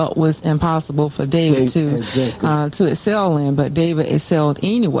he felt was impossible for David to excel in, but David excelled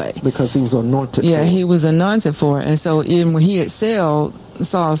anyway. Because he was anointed for it. Yeah, he was anointed for it. And so even when he excelled,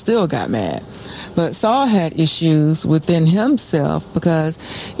 Saul still got mad. But Saul had issues within himself because,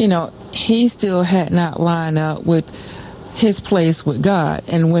 he still had not lined up with his place with God.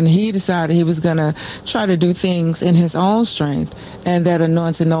 And when he decided he was going to try to do things in his own strength and that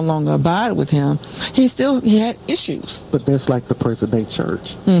anointing no longer abided with him, he had issues. But that's like the present-day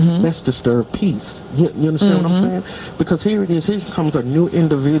church. That's disturbed peace. You understand what I'm saying? Because here it is. Here comes a new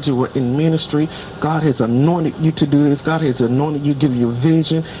individual in ministry. God has anointed you to do this. God has anointed you, giving you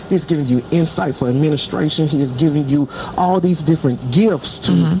vision. He's giving you insight for administration. He is giving you all these different gifts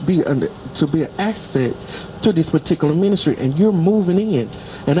to be an asset to this particular ministry, and you're moving in.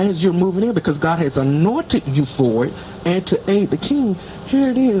 And as you're moving in, because God has anointed you for it and to aid the king, here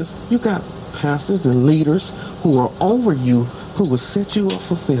it is. You got pastors and leaders who are over you who will set you up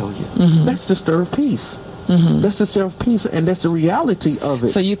for failure. That's disturbed peace. That's disturbed peace, and that's the reality of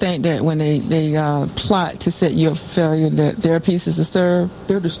it. So you think that when they plot to set you up for failure, that their peace is disturbed?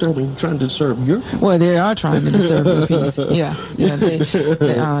 They're trying to disturb your peace. Well, they are trying to disturb your peace.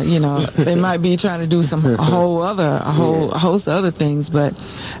 They might be trying to do a host of other things, but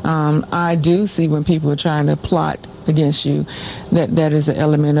I do see when people are trying to plot against you, that is an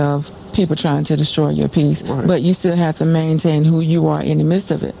element of people trying to destroy your peace. Right. But you still have to maintain who you are in the midst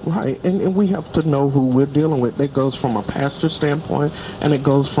of it. Right, and we have to know who we're dealing with. That goes from a pastor standpoint, and it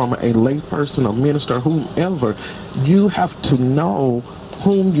goes from a lay person, a minister, whomever. You have to know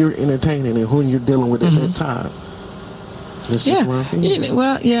whom you're entertaining and whom you're dealing with at that time. This is my opinion.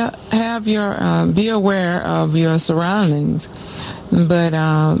 Have your be aware of your surroundings,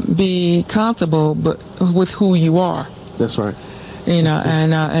 but be comfortable with who you are. That's right.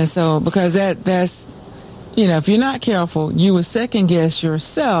 And so because that's if you're not careful, you will second guess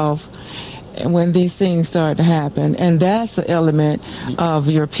yourself when these things start to happen, and that's an element of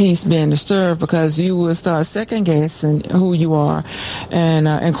your peace being disturbed, because you will start second guessing who you are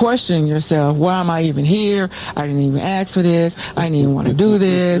and questioning yourself. Why am I even here? I didn't even ask for this. I didn't even want to do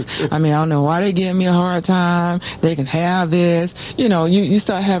this. I don't know why they give me a hard time. They can have this. You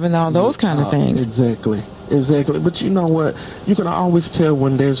start having all those kind of things. Exactly. But you know what? You can always tell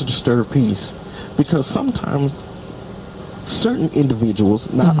when there's a disturbed peace, because sometimes certain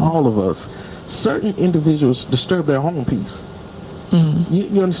individuals, not all of us, certain individuals disturb their own peace. Mm-hmm.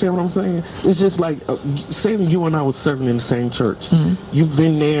 You understand what I'm saying? It's just like, say you and I was serving in the same church. Mm-hmm. You've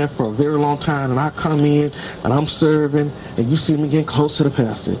been there for a very long time, and I come in, and I'm serving, and you see me getting close to the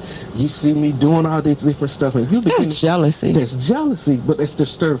pastor. You see me doing all this different stuff. And that's jealousy. That's jealousy, but it's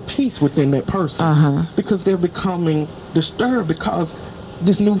disturbed peace within that person. Because they're becoming disturbed because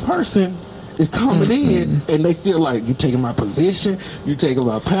this new person is coming in, and they feel like, you taking my position, you taking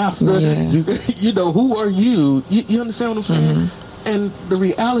my pastor, you know, who are you? You understand what I'm saying? And the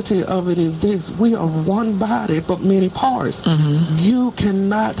reality of it is this: we are one body but many parts. You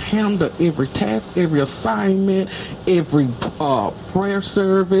cannot handle every task, every assignment, every prayer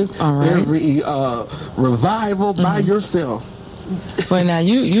service, every revival by yourself. But now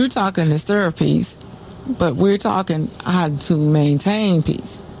you're talking to serve peace, but we're talking how to maintain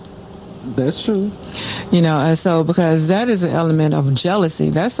peace. That's true. You know, and so because that is an element of jealousy.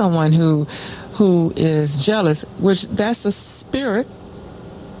 That's someone who is jealous, which that's a spirit.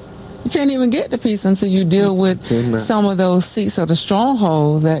 You can't even get to peace until you deal with some of those seats of the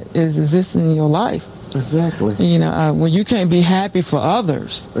stronghold that is existing in your life. Exactly. You know, when you can't be happy for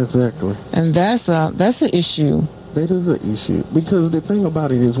others. Exactly. And that's an issue. That is an issue, because the thing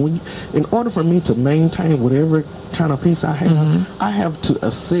about it is, in order for me to maintain whatever kind of peace I have, I have to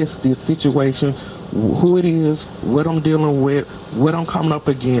assess this situation, who it is, what I'm dealing with, what I'm coming up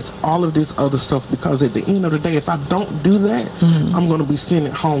against, all of this other stuff, because at the end of the day, if I don't do that, I'm going to be sitting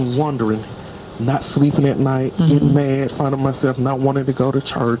at home wondering, not sleeping at night, getting mad, finding myself not wanting to go to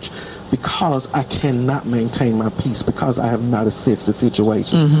church, because I cannot maintain my peace, because I have not assessed the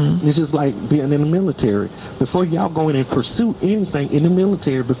situation. It's just like being in the military. Before y'all go in and pursue anything in the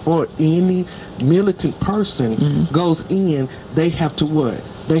military, before any militant person goes in, they have to what?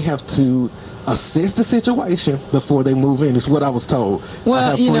 They have to assess the situation before they move in. Is what I was told.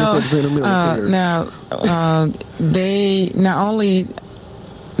 Well, you know, now they not only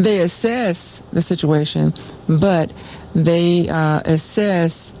they assess the situation, but they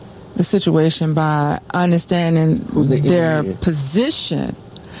assess the situation by understanding their position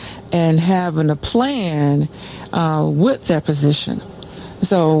and having a plan with their position.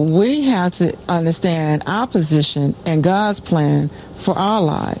 So we have to understand our position and God's plan for our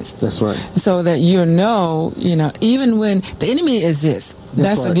lives. That's right. So that you know, even when the enemy exists,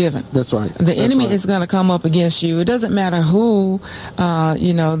 that's a given. That's right. The enemy is going to come up against you. It doesn't matter who,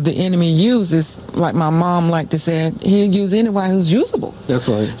 the enemy uses. Like my mom liked to say, he'll use anyone who's usable. That's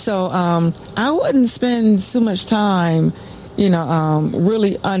right. So I wouldn't spend too much time,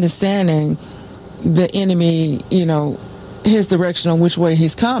 really understanding the enemy, his direction on which way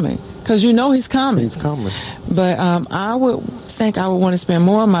he's coming. Because he's coming. He's coming. But I would want to spend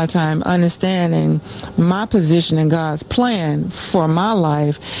more of my time understanding my position in God's plan for my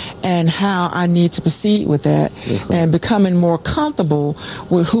life and how I need to proceed with that, and becoming more comfortable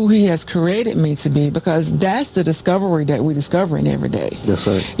with who he has created me to be, because that's the discovery that we're discovering every day. That's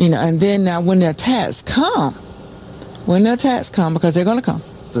right. And then now when the attacks come, because they're going to come.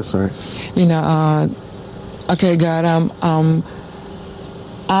 That's right. Okay, God,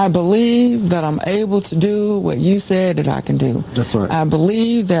 I believe that I'm able to do what you said that I can do. That's right. I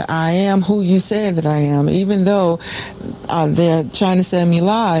believe that I am who you said that I am. Even though they're trying to send me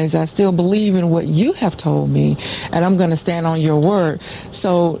lies, I still believe in what you have told me, and I'm going to stand on your word.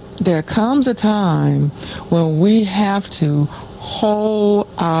 So there comes a time when we have to hold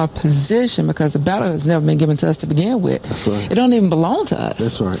our position, because the battle has never been given to us to begin with. That's right. It don't even belong to us.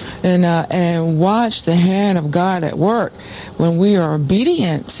 That's right. And watch the hand of God at work when we are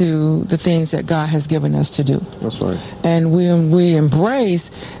obedient to the things that God has given us to do. That's right. And when we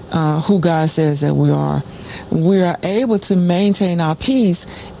embrace who God says that we are able to maintain our peace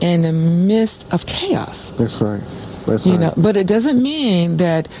in the midst of chaos. That's right. That's right. But it doesn't mean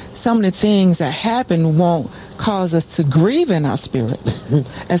that some of the things that happen won't cause us to grieve in our spirit,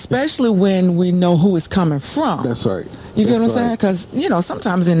 especially when we know who it's coming from. That's right. You get what I'm saying? Because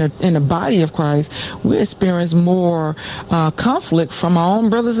sometimes in the body of Christ, we experience more conflict from our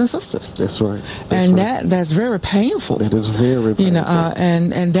own brothers and sisters. That's right. That's very painful. That is very painful.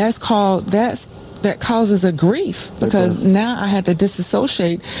 And that causes a grief, because now I had to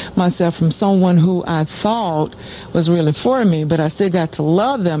disassociate myself from someone who I thought was really for me, but I still got to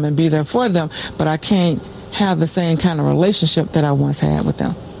love them and be there for them, but I can't have the same kind of relationship that I once had with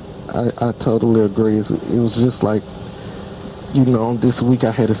them. I totally agree. It was just like, this week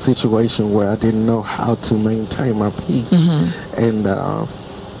I had a situation where I didn't know how to maintain my peace, and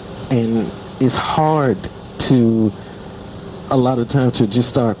it's hard to a lot of times to just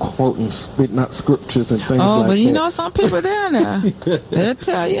start quoting, spitting out scriptures and things like that. Oh, but you know some people down there, they'll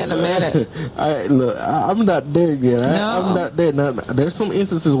tell you in a minute. I'm not there yet. I'm not there. Now, there's some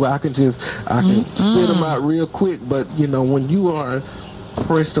instances where I can spit them out real quick, but you know, when you are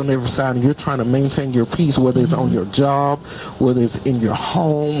pressed on every side and you're trying to maintain your peace, whether it's on your job, whether it's in your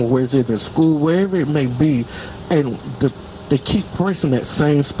home, whether it's in school, wherever it may be, and they keep pressing that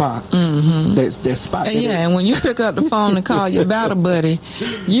same spot. That spot. And when you pick up the phone and call your battle buddy,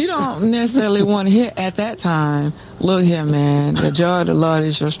 you don't necessarily want to hear at that time, look here, man, the joy of the Lord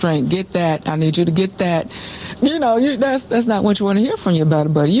is your strength. Get that. I need you to get that. You know, that's not what you want to hear from your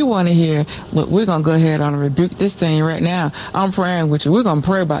battle buddy. You want to hear, look, we're going to go ahead and rebuke this thing right now. I'm praying with you. We're going to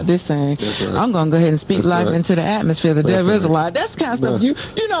pray about this thing. Right. I'm going to go ahead and speak life into the atmosphere. The devil is a lie. That's the kind of stuff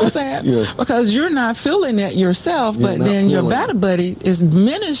you know what I'm saying? Because you're not feeling it yourself, but then your battle buddy is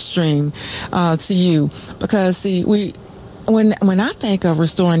ministering to you. Because, see, when I think of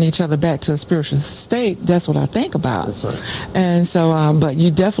restoring each other back to a spiritual state, that's what I think about. That's right. And so, but you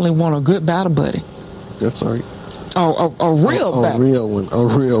definitely want a good battle buddy. That's right. Oh, a real battle. A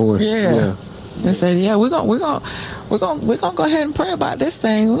real one. Yeah. And say, we're gonna go ahead and pray about this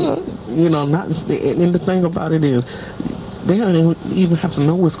thing. You know, and the thing about it is, they don't even have to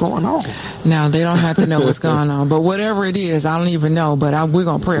know what's going on. No, they don't have to know what's going on. But whatever it is, I don't even know. But we're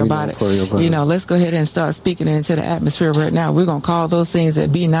going to pray about it. You know, let's go ahead and start speaking it into the atmosphere right now. We're going to call those things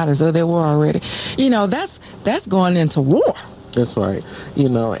that be not as though they were already. You know, that's going into war. That's right. You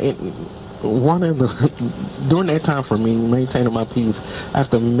know, during that time for me, maintaining my peace, I have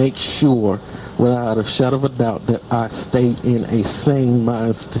to make sure, without a shadow of a doubt, that I stay in a sane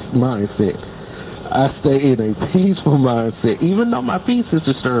mindset. I stay in a peaceful mindset. Even though my peace is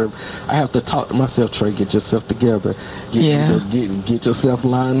disturbed, I have to talk to myself, Trey, get yourself together. Get yourself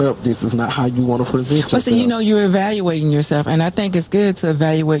lined up. This is not how you want to present yourself. But see, you know, you're evaluating yourself, and I think it's good to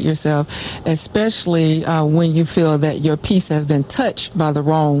evaluate yourself, especially when you feel that your peace has been touched by the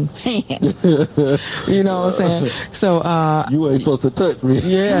wrong hand. You know what I'm saying? So you ain't supposed to touch me.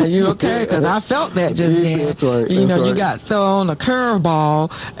 Yeah, you okay? Because I felt that just then. That's right. You know, you got thrown a curveball,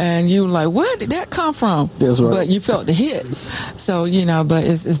 and you were like, where did that come from? That's right. But you felt the hit. So, you know, but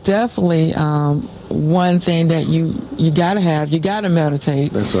it's definitely one thing that you got to have. You got to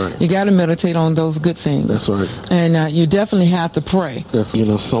meditate. That's right. You got to meditate on those good things. That's right. And you definitely have to pray. That's, you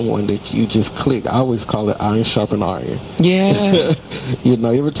know, someone that you just click. I always call it iron sharpen iron. Yeah. You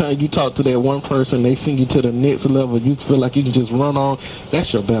know, every time you talk to that one person, they send you to the next level. You feel like you can just run on.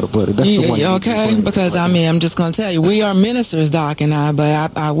 That's your battle buddy. That's the one. Okay, because I mean, I'm just going to tell you, we are ministers, Doc and I.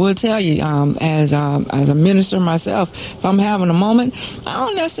 But I will tell you, as a minister myself, if I'm having a moment, I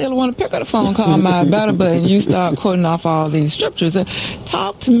don't necessarily want to pick up the phone, call my battle buddy, and you start quoting off all these scriptures.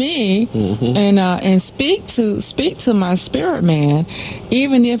 Talk to me and speak to my spirit man,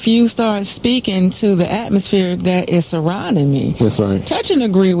 even if you start speaking to the atmosphere that is surrounding me. That's right. Touch and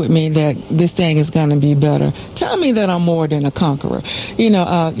agree with me that this thing is going to be better. Tell me that I'm more than a conqueror. You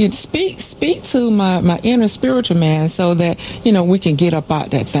know, you speak to my inner spiritual man so that, you know, we can get up out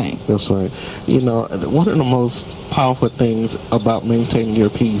that thing. That's right. You know, one of the most powerful things about maintaining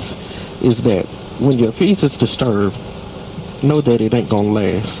your peace is that when your peace is disturbed, know that it ain't gonna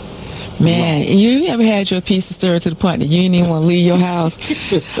last. Man, you ever had your peace disturbed to the point that you didn't even want to leave your house?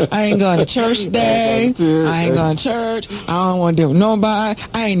 I ain't going to church today. I ain't going to church. I don't want to deal with nobody.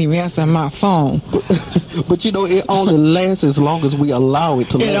 I ain't even answering my phone. But you know, it only lasts as long as we allow it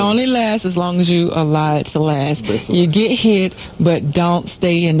to last. It only lasts as long as you allow it to last. You get hit, but don't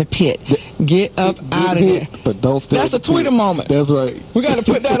stay in the pit. Get up out of there. But don't stay. That's a Twitter moment. That's right. We got to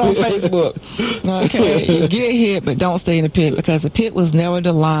put that on Facebook. Okay, you get hit, but don't stay in the pit, because the pit was never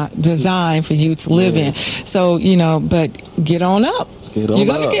designed for you to live in. So, you know, but get on up. You're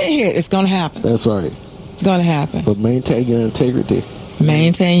going to get hit. It's going to happen. That's right. It's going to happen. But maintain your integrity.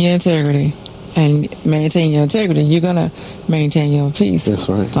 Maintain your integrity. And maintain your integrity, you're going to maintain your peace. That's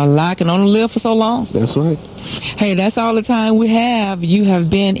right. A lie can only live for so long. That's right. Hey, that's all the time we have. You have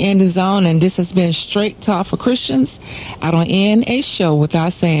been in the zone, and this has been Straight Talk for Christians. I don't end a show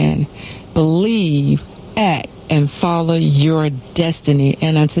without saying, believe, act, and follow your destiny.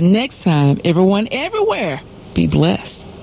 And until next time, everyone everywhere, be blessed.